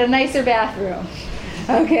and it had a nicer bathroom.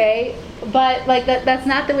 Okay? But that's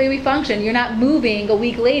not the way we function. You're not moving a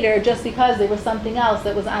week later just because there was something else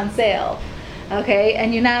that was on sale. Okay?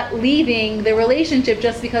 And you're not leaving the relationship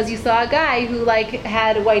just because you saw a guy who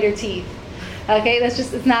had whiter teeth. Okay?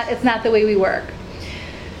 It's not the way we work.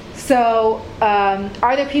 So,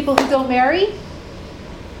 are there people who don't marry?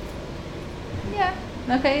 Yeah.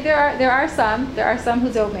 Okay. There are some. There are some who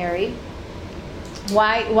don't marry.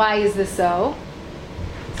 Why is this so?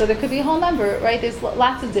 So there could be a whole number, right? There's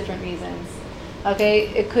lots of different reasons. Okay.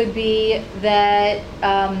 It could be that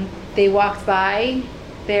they walked by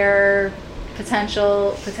their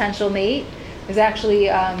potential mate. There's actually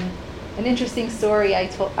an interesting story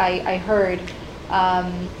I heard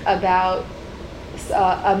about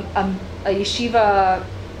a yeshiva.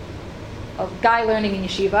 A guy learning in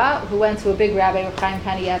yeshiva who went to a big rabbi, Reb Chaim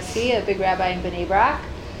Kanievsky, a big rabbi in Bnei Brak,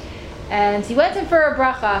 and he went in for a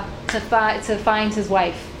bracha to find his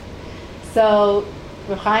wife. So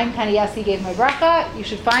Reb Chaim Kanievsky gave him a bracha: you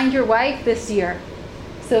should find your wife this year.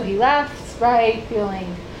 So he left, right,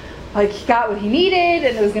 feeling like he got what he needed,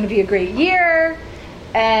 and it was going to be a great year.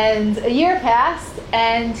 And a year passed,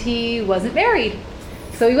 and he wasn't married.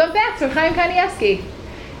 So he went back to Reb Chaim Kanievsky,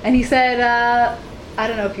 and he said, I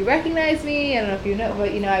don't know if you recognize me, I don't know if you know,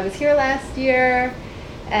 but I was here last year.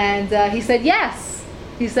 And he said, yes.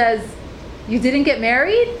 He says, you didn't get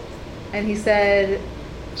married? And he said,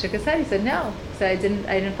 shook his head. He said, no. He said,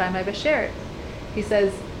 I didn't find my bashert. He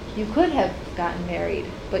says, you could have gotten married,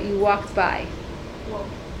 but you walked by. Whoa.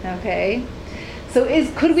 Okay. So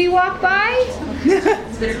could we walk by?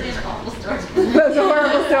 It's literally an awful story. It's a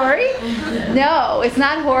horrible story? No, it's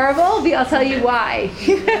not horrible. I'll tell you why.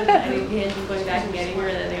 He ended up going back and getting her,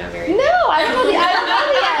 and then they got married. No, I don't know the end.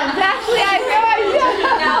 Actually, I have no idea.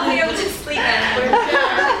 Now I'll be able to sleep at work.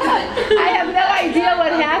 I have no idea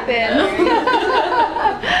what happened.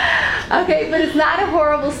 Okay, but it's not a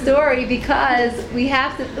horrible story because we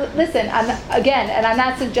have to listen. I'm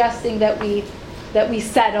not suggesting that we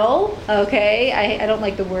settle. Okay, I don't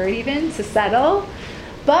like the word even to settle,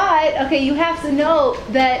 but okay, you have to know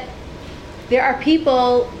that there are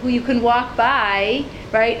people who you can walk by,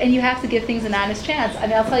 right, and you have to give things an honest chance. I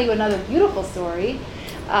mean, I'll tell you another beautiful story.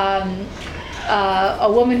 A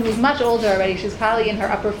woman who's much older already. She's probably in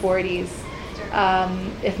her upper 40s,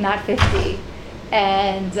 if not 50,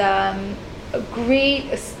 and a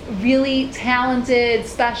great, really talented,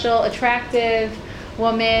 special, attractive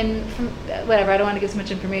woman from whatever. I don't want to give so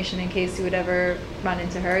much information in case you would ever run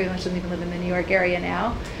into her. She doesn't even live in the New York area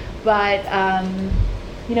now, but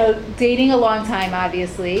dating a long time,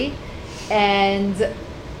 obviously, and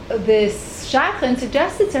this shadchan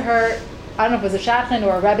suggested to her, I don't know if it was a shadchan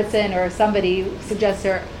or a rebbitzin or somebody suggested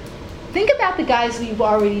to her, think about the guys who you've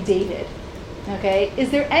already dated. Okay,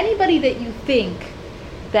 is there anybody that you think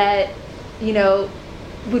that, you know,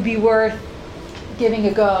 would be worth giving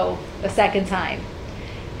a go a second time?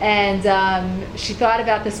 And she thought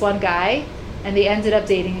about this one guy, and they ended up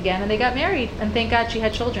dating again, and they got married. And thank God she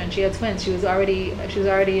had children. She had twins. She was already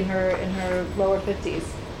in her lower 50s.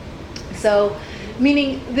 So,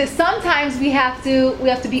 meaning that sometimes we have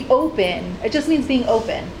to be open. It just means being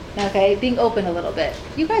open. Okay, being open a little bit.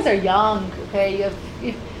 You guys are young. Okay,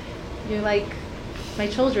 you're like my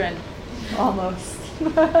children, almost. You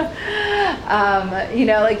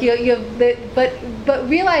know, like but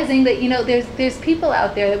realizing that, you know, there's people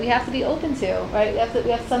out there that we have to be open to, right?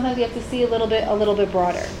 Sometimes we have to see a little bit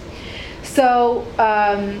broader. So,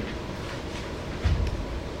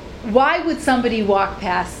 why would somebody walk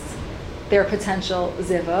past their potential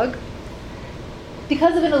zivug?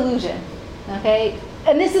 Because of an illusion, okay?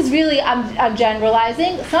 And this is really, I'm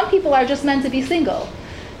generalizing. Some people are just meant to be single.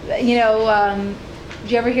 You know,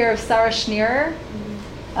 did you ever hear of Sarah Schneerer?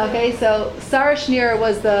 Okay, so Sarah Schneerer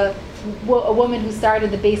was a woman who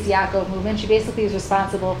started the Beis Yaakov movement. She basically is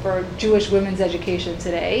responsible for Jewish women's education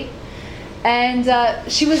today. And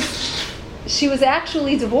she was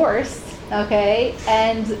actually divorced, okay?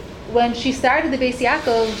 And when she started the Beis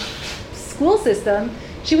Yaakov school system,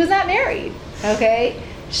 she was not married, okay?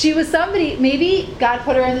 She was somebody, maybe God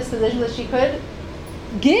put her in this position that she could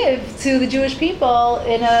give to the Jewish people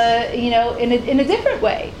in a different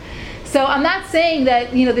way. So I'm not saying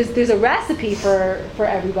that, you know, there's a recipe for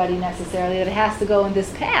everybody necessarily, that it has to go in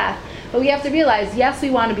this path, but we have to realize, yes, we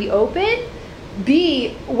want to be open.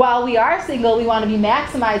 B, while we are single, we want to be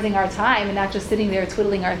maximizing our time and not just sitting there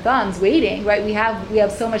twiddling our thumbs waiting, right? We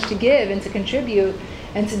have so much to give and to contribute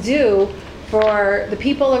and to do for the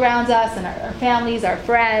people around us and our families, our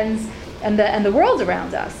friends, and the world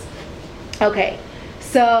around us. Okay,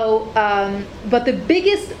 so but the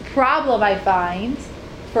biggest problem I find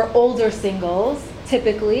for older singles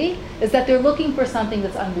typically is that they're looking for something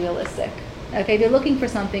that's unrealistic. Okay, they're looking for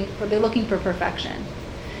perfection,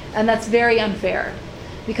 and that's very unfair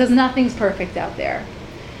because nothing's perfect out there.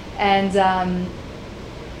 And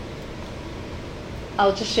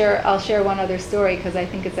I'll share one other story because I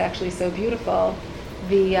think it's actually so beautiful.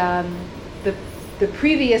 The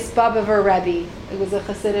previous Babaver Rebbe, it was a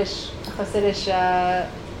Hasidish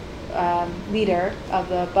leader of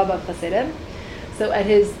the Baba Hasidim. So at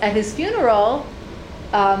his funeral,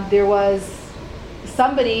 there was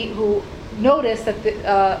somebody who noticed that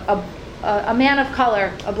a man of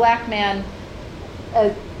color, a black man,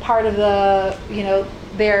 part of the, you know,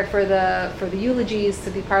 there for the eulogies,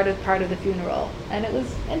 to be part of the funeral. And it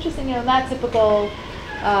was interesting, you know, not typical.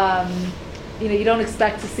 You know, you don't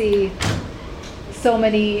expect to see so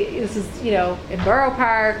many. This is, you know, in Borough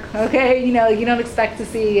Park. Okay, you know, you don't expect to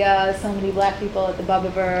see so many black people at the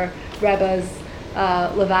Babaver Rebbe's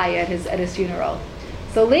levaya at his funeral.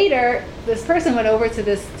 So later, this person went over to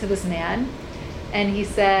this man, and he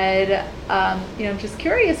said, you know, I'm just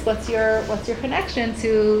curious, what's your connection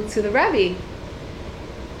to the Rebbe?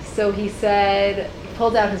 So he said, he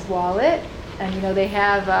pulled out his wallet, and you know, they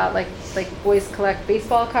have like boys collect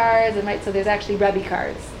baseball cards, and right, so there's actually Rebbe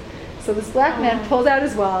cards. So this black man pulled out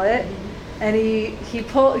his wallet, and he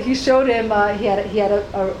showed him he had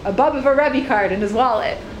a Babaver Rebbe card in his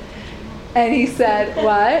wallet. And he said,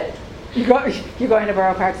 "What? You're going to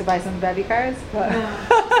Borough Park to buy some Rebbe cards?" I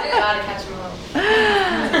gotta catch them all.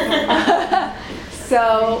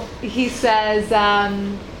 So he says,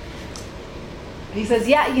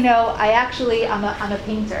 "Yeah, you know, I'm a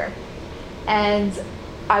painter, and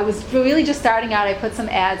I was really just starting out. I put some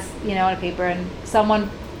ads, you know, on a paper, and someone,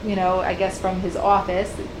 you know, I guess from his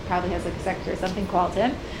office, probably has like a secretary or something, called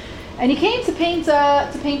him, and he came to paint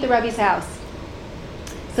the Rebbe's house."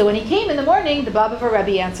 So when he came in the morning, the Babaver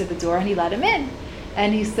Rebbe answered the door and he let him in.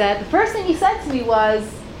 And he said, the first thing he said to me was,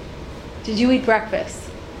 "Did you eat breakfast?"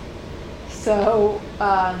 So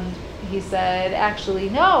he said, "Actually,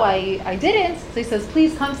 no, I didn't." So he says,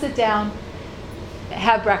 "Please come sit down,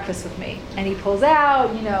 have breakfast with me." And he pulls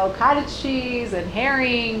out, you know, cottage cheese and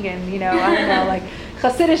herring and, you know, I don't know, like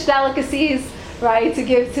Hasidic delicacies, right, to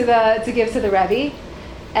give to the Rebbe.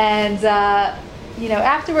 And you know,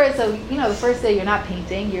 afterwards, so, you know, the first day you're not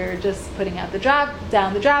painting, you're just putting out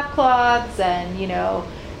down the drop cloths and, you know,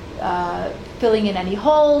 filling in any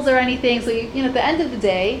holes or anything. So, you know, at the end of the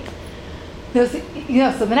day, so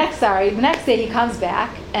the next day he comes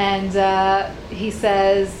back and he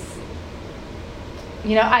says,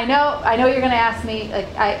 "You know, I know you're going to ask me, like,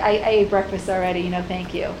 I ate breakfast already, you know,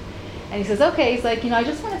 thank you." And he says, okay, he's like, I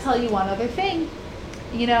just want to tell you one other thing.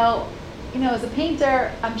 As a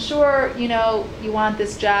painter, I'm sure, you want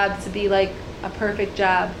this job to be like a perfect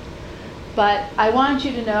job. But I want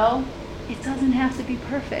you to know, it doesn't have to be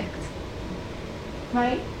perfect.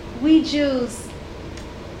 Right? We Jews,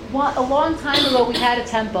 a long time ago, we had a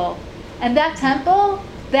temple. And that temple,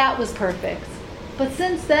 that was perfect. But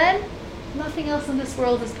since then, nothing else in this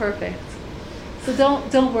world is perfect. So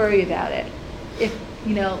don't worry about it. If,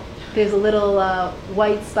 there's a little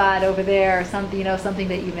white spot over there or something, something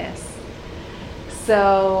that you miss.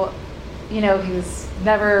 So, he was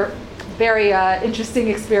never very interesting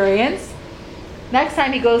experience. Next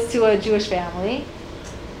time he goes to a Jewish family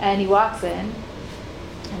and he walks in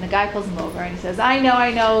and the guy pulls him over and he says, I know,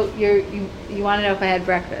 you want to know if I had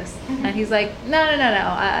breakfast. And he's like, no,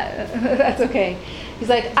 that's okay. He's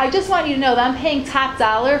like, I just want you to know that I'm paying top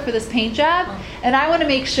dollar for this paint job and I want to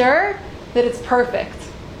make sure that it's perfect.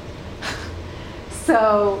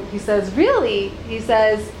 So he says, really? He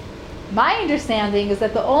says, my understanding is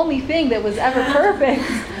that the only thing that was ever perfect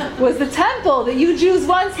was the temple that you Jews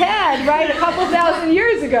once had, right, a couple thousand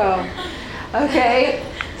years ago. Okay?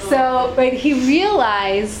 So, right, he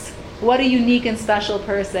realized what a unique and special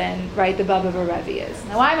person, right, the Baba Rebbe is.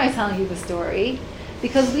 Now, why am I telling you the story?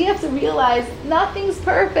 Because we have to realize nothing's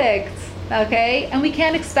perfect, okay? And we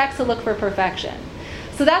can't expect to look for perfection.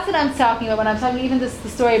 So that's what I'm talking about when I'm talking even the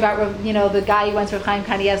story about, the guy who went to Chaim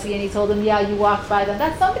Kanievsky and he told him, yeah, you walked by them.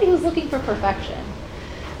 That's somebody who's looking for perfection.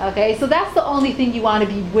 Okay, so that's the only thing you want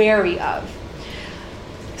to be wary of.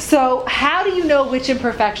 So how do you know which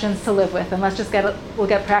imperfections to live with? And let's just we'll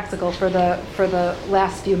get practical for the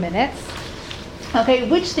last few minutes. Okay,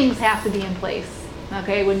 which things have to be in place?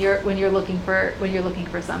 Okay, when you're looking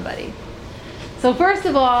for somebody. So first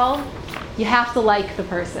of all, you have to like the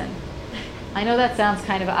person. I know that sounds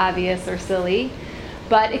kind of obvious or silly,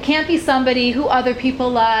 but it can't be somebody who other people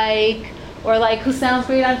like, or like who sounds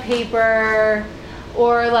great on paper,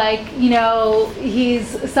 or like,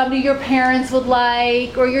 he's somebody your parents would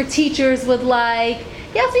like, or your teachers would like.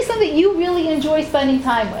 He has to be somebody you really enjoy spending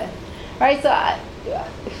time with, right? So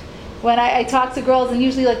when I talk to girls, and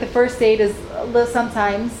usually like the first date is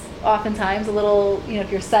oftentimes a little,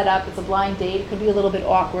 if you're set up, it's a blind date, it could be a little bit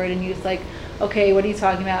awkward, and you just like, okay, what are you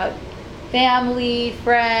talking about? Family,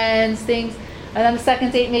 friends, things. And then the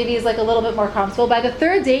second date maybe is like a little bit more comfortable. By the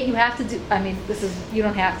third date, you have to do, you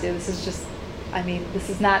don't have to. This is just, this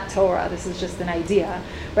is not Torah. This is just an idea,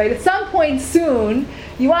 right? At some point soon,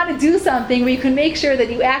 you want to do something where you can make sure that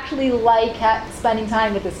you actually like spending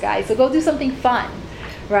time with this guy. So go do something fun,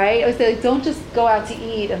 right? I would say, like, don't just go out to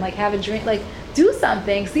eat and like have a drink. Like, do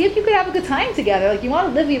something. See if you could have a good time together. Like, you want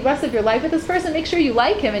to live the rest of your life with this person, make sure you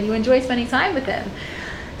like him and you enjoy spending time with him.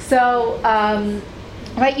 So,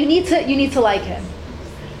 right, you need to like him.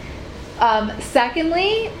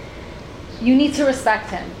 Secondly, you need to respect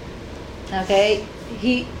him. Okay,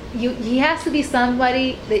 he has to be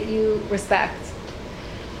somebody that you respect.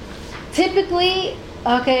 Typically,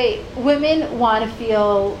 okay, women want to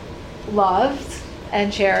feel loved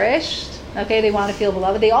and cherished. Okay, they want to feel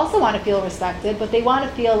beloved. They also want to feel respected, but they want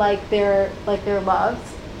to feel like they're loved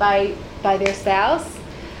by their spouse.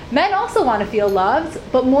 Men also want to feel loved,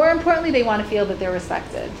 but more importantly, they want to feel that they're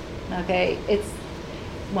respected. Okay, you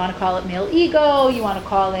want to call it male ego, you want to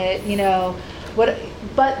call it,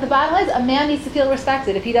 but the bottom line is a man needs to feel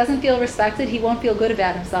respected. If he doesn't feel respected, he won't feel good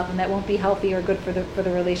about himself, and that won't be healthy or good for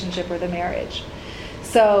the relationship or the marriage.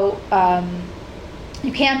 So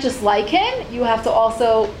you can't just like him. You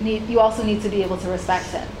also need to be able to respect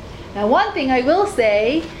him. Now, one thing I will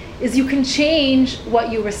say is you can change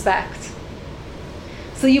what you respect.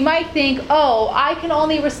 So you might think, oh, I can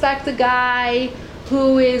only respect a guy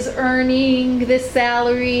who is earning this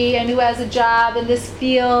salary and who has a job in this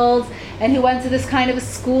field and who went to this kind of a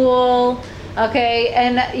school, okay?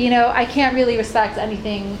 And I can't really respect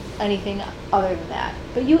anything other than that.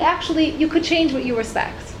 But you could change what you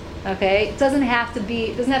respect, okay? It doesn't have to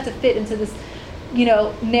fit into this,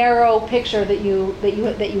 narrow picture that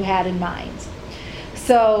you had in mind.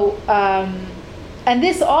 So, and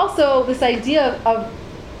this idea of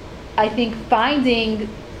I think finding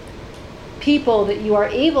people that you are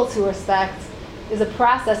able to respect is a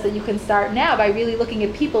process that you can start now by really looking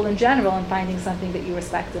at people in general and finding something that you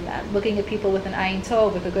respect in them. Looking at people with an ayin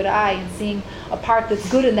tov, with a good eye, and seeing a part that's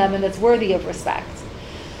good in them and that's worthy of respect.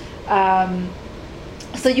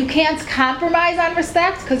 So you can't compromise on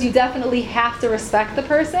respect because you definitely have to respect the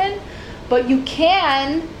person, but you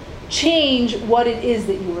can change what it is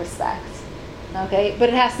that you respect. Okay, but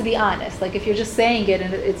it has to be honest. Like if you're just saying it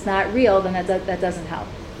and it's not real, then that doesn't help.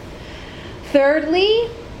 Thirdly,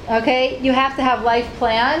 Okay, you have to have life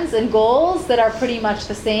plans and goals that are pretty much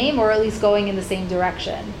the same, or at least going in the same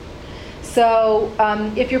direction. So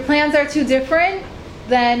if your plans are too different,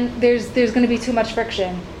 then there's going to be too much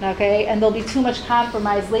friction, okay? And there'll be too much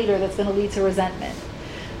compromise later that's going to lead to resentment.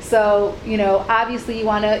 So, obviously you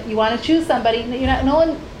want to choose somebody.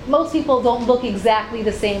 Most people don't look exactly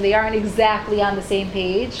the same. They aren't exactly on the same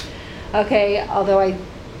page, okay? Although I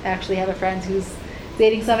actually have a friend who's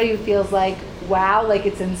dating somebody who feels like, wow, like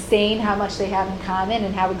it's insane how much they have in common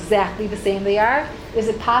and how exactly the same they are. Is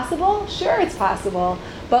it possible? Sure, it's possible.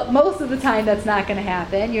 But most of the time that's not going to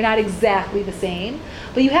happen. You're not exactly the same.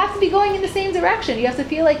 But you have to be going in the same direction. You have to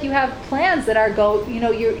feel like you have plans that are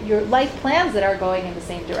your life plans that are going in the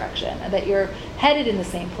same direction, and that you're headed in the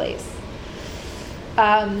same place.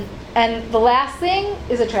 And the last thing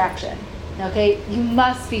is attraction. Okay? You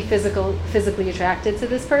must be physically attracted to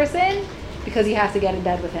this person, because you have to get in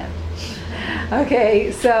bed with him.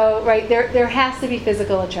 Okay, so right there has to be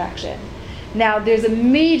physical attraction. Now, there's a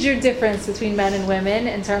major difference between men and women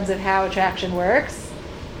in terms of how attraction works,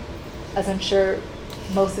 as I'm sure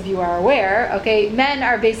most of you are aware. Okay, men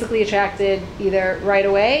are basically attracted either right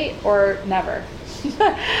away or never.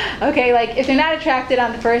 Okay, like if they're not attracted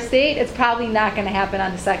on the first date, it's probably not going to happen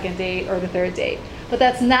on the second date or the third date. But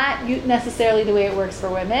that's not necessarily the way it works for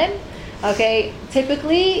women. Okay,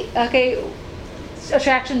 typically,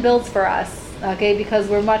 attraction builds for us, okay, because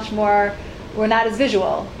we're not as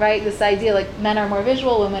visual, right? This idea, like men are more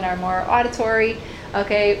visual, women are more auditory,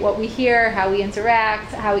 okay, what we hear, how we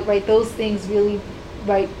interact, those things really,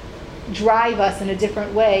 drive us in a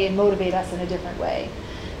different way and motivate us in a different way.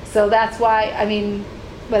 So that's why,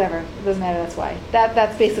 whatever, it doesn't matter, that's why.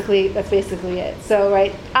 That's basically it.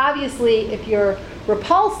 So, obviously, if you're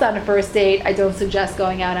repulsed on a first date, I don't suggest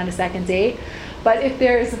going out on a second date. But if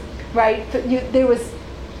there was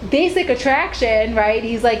basic attraction, right?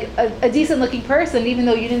 He's like a decent looking person, even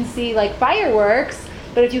though you didn't see like fireworks.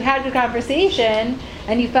 But if you had a conversation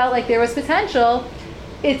and you felt like there was potential,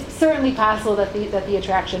 it's certainly possible that the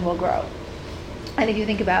attraction will grow. And if you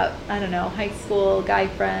think about, high school guy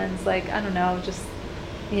friends, just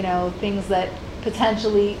things that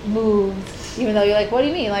potentially moved, even though you're like, what do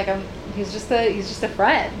you mean? Like he's just a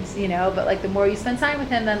friend, But like the more you spend time with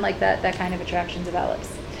him, then like that kind of attraction develops.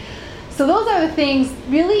 So those are the things,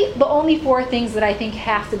 really the only 4 things that I think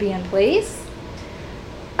have to be in place.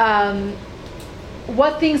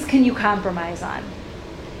 What things can you compromise on?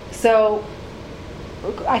 So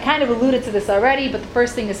I kind of alluded to this already, but the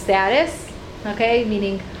first thing is status, okay?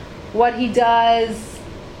 Meaning what he does,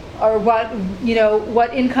 or what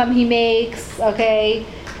income he makes, okay?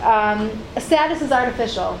 Status is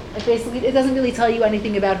artificial. It doesn't really tell you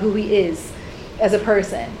anything about who he is as a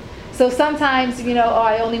person. So sometimes,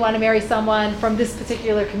 I only want to marry someone from this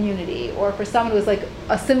particular community, or for someone who's like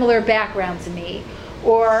a similar background to me,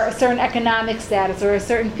 or a certain economic status, or a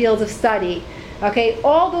certain field of study. Okay,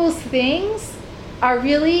 all those things are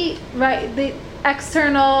really the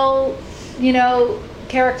external,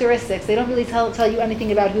 characteristics. They don't really tell you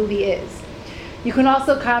anything about who he is. You can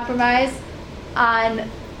also compromise on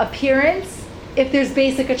appearance if there's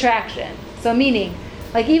basic attraction. So meaning,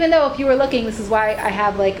 like even though if you were looking, this is why I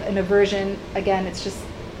have like an aversion, again,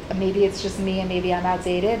 maybe it's just me and maybe I'm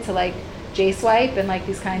outdated, to like J-swipe and like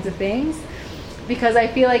these kinds of things, because I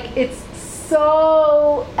feel like it's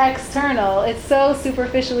so external, it's so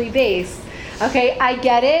superficially based. Okay, I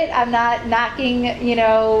get it, I'm not knocking,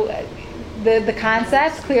 the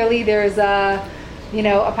concepts. Clearly there's a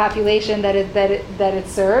population that it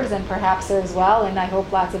serves, and perhaps serves well, and I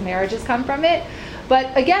hope lots of marriages come from it.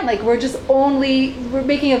 But again, like we're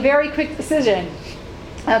making a very quick decision,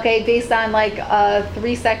 okay, based on like a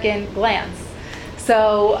 3-second glance.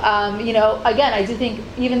 So, again, I do think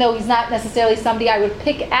even though he's not necessarily somebody I would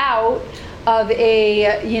pick out of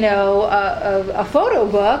a photo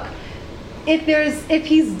book, if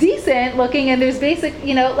he's decent looking and there's basic,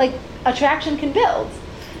 attraction can build.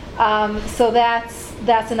 So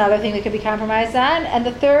that's another thing that could be compromised on. And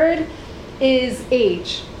the third is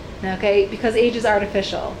age. Okay, because age is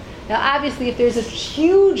artificial. Now, obviously, if there's a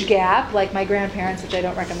huge gap, like my grandparents, which I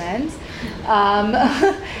don't recommend,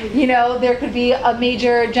 there could be a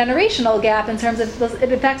major generational gap in terms of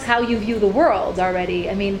it affects how you view the world already.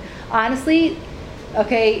 I mean, honestly,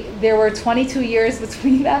 okay, there were 22 years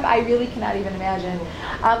between them. I really cannot even imagine.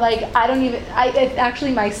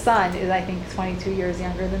 Actually, my son is, I think, 22 years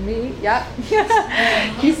younger than me. Yep.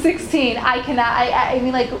 He's 16. I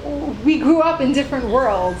mean, like, we grew up in different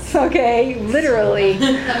worlds, okay? Literally.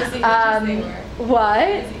 That was the ages they were. What?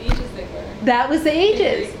 That was the ages they were. That was the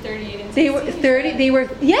ages. 38 and They were 30. They were,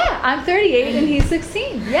 yeah. I'm 38 and he's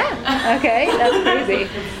 16. Yeah. Okay, that's crazy.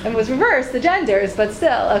 It was reversed, the genders, but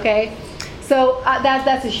still, okay. So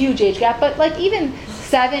that's a huge age gap. But like even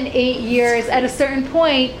 7, 8 years at a certain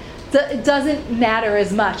point, it doesn't matter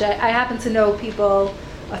as much. I happen to know a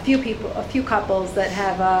few couples that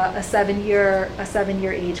have a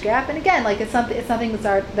 7-year age gap, and again, like it's something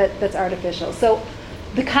that's artificial. So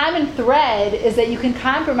the common thread is that you can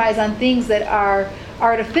compromise on things that are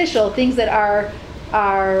artificial, things that are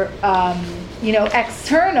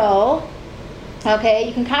external. Okay,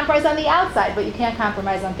 you can compromise on the outside, but you can't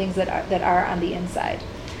compromise on things that are on the inside.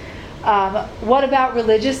 What about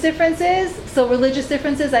religious differences? So religious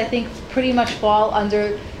differences, I think, pretty much fall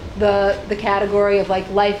under the category of like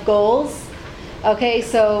life goals. Okay,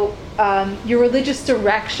 so your religious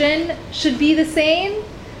direction should be the same.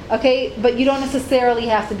 Okay, but you don't necessarily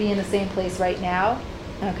have to be in the same place right now.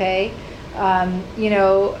 Okay,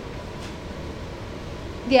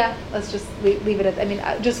 yeah, let's just leave it at. I mean,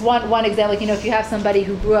 just one example. Like, if you have somebody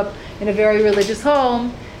who grew up in a very religious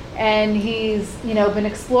home, and he's been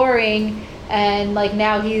exploring, and like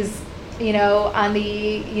now he's on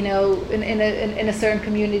the in a certain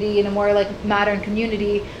community, in a more like modern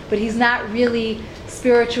community, but he's not really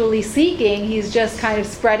spiritually seeking. He's just kind of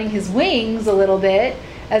spreading his wings a little bit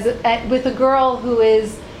with a girl who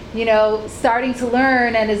is starting to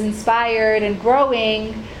learn and is inspired and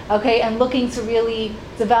growing, okay, and looking to really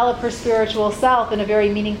develop her spiritual self in a very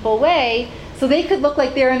meaningful way. So they could look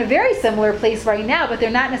like they're in a very similar place right now, but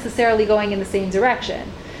they're not necessarily going in the same direction.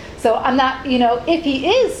 So I'm not, if he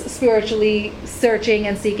is spiritually searching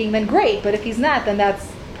and seeking, then great. But if he's not, then that's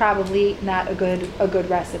probably not a good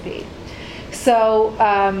recipe. So,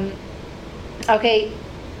 okay,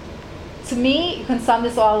 to me, you can sum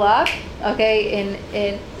this all up. Okay,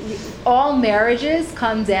 in all marriages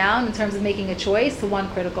come down, in terms of making a choice, to one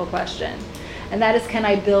critical question, and that is, can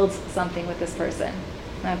I build something with this person?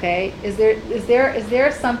 Okay, is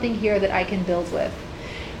there something here that I can build with?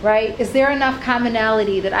 Right? Is there enough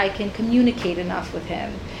commonality that I can communicate enough with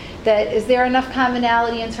him? Is there enough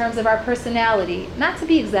commonality in terms of our personality? Not to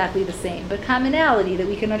be exactly the same, but commonality that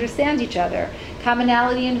we can understand each other.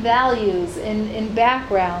 Commonality in values, in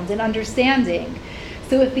background, in understanding.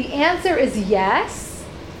 So if the answer is yes,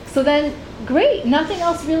 so then great, nothing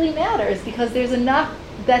else really matters, because there's enough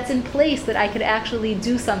that's in place that I could actually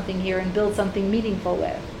do something here and build something meaningful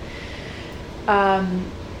with.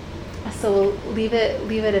 So we'll leave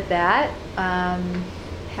it at that.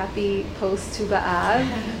 Happy post Tu B'Av,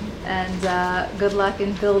 and good luck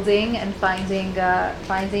in building and finding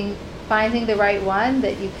the right one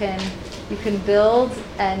that you can build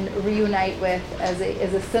and reunite with as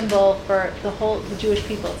a symbol for the Jewish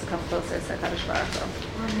people to come closer to HaKadosh Baruch Hu.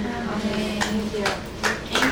 Amen. Thank you.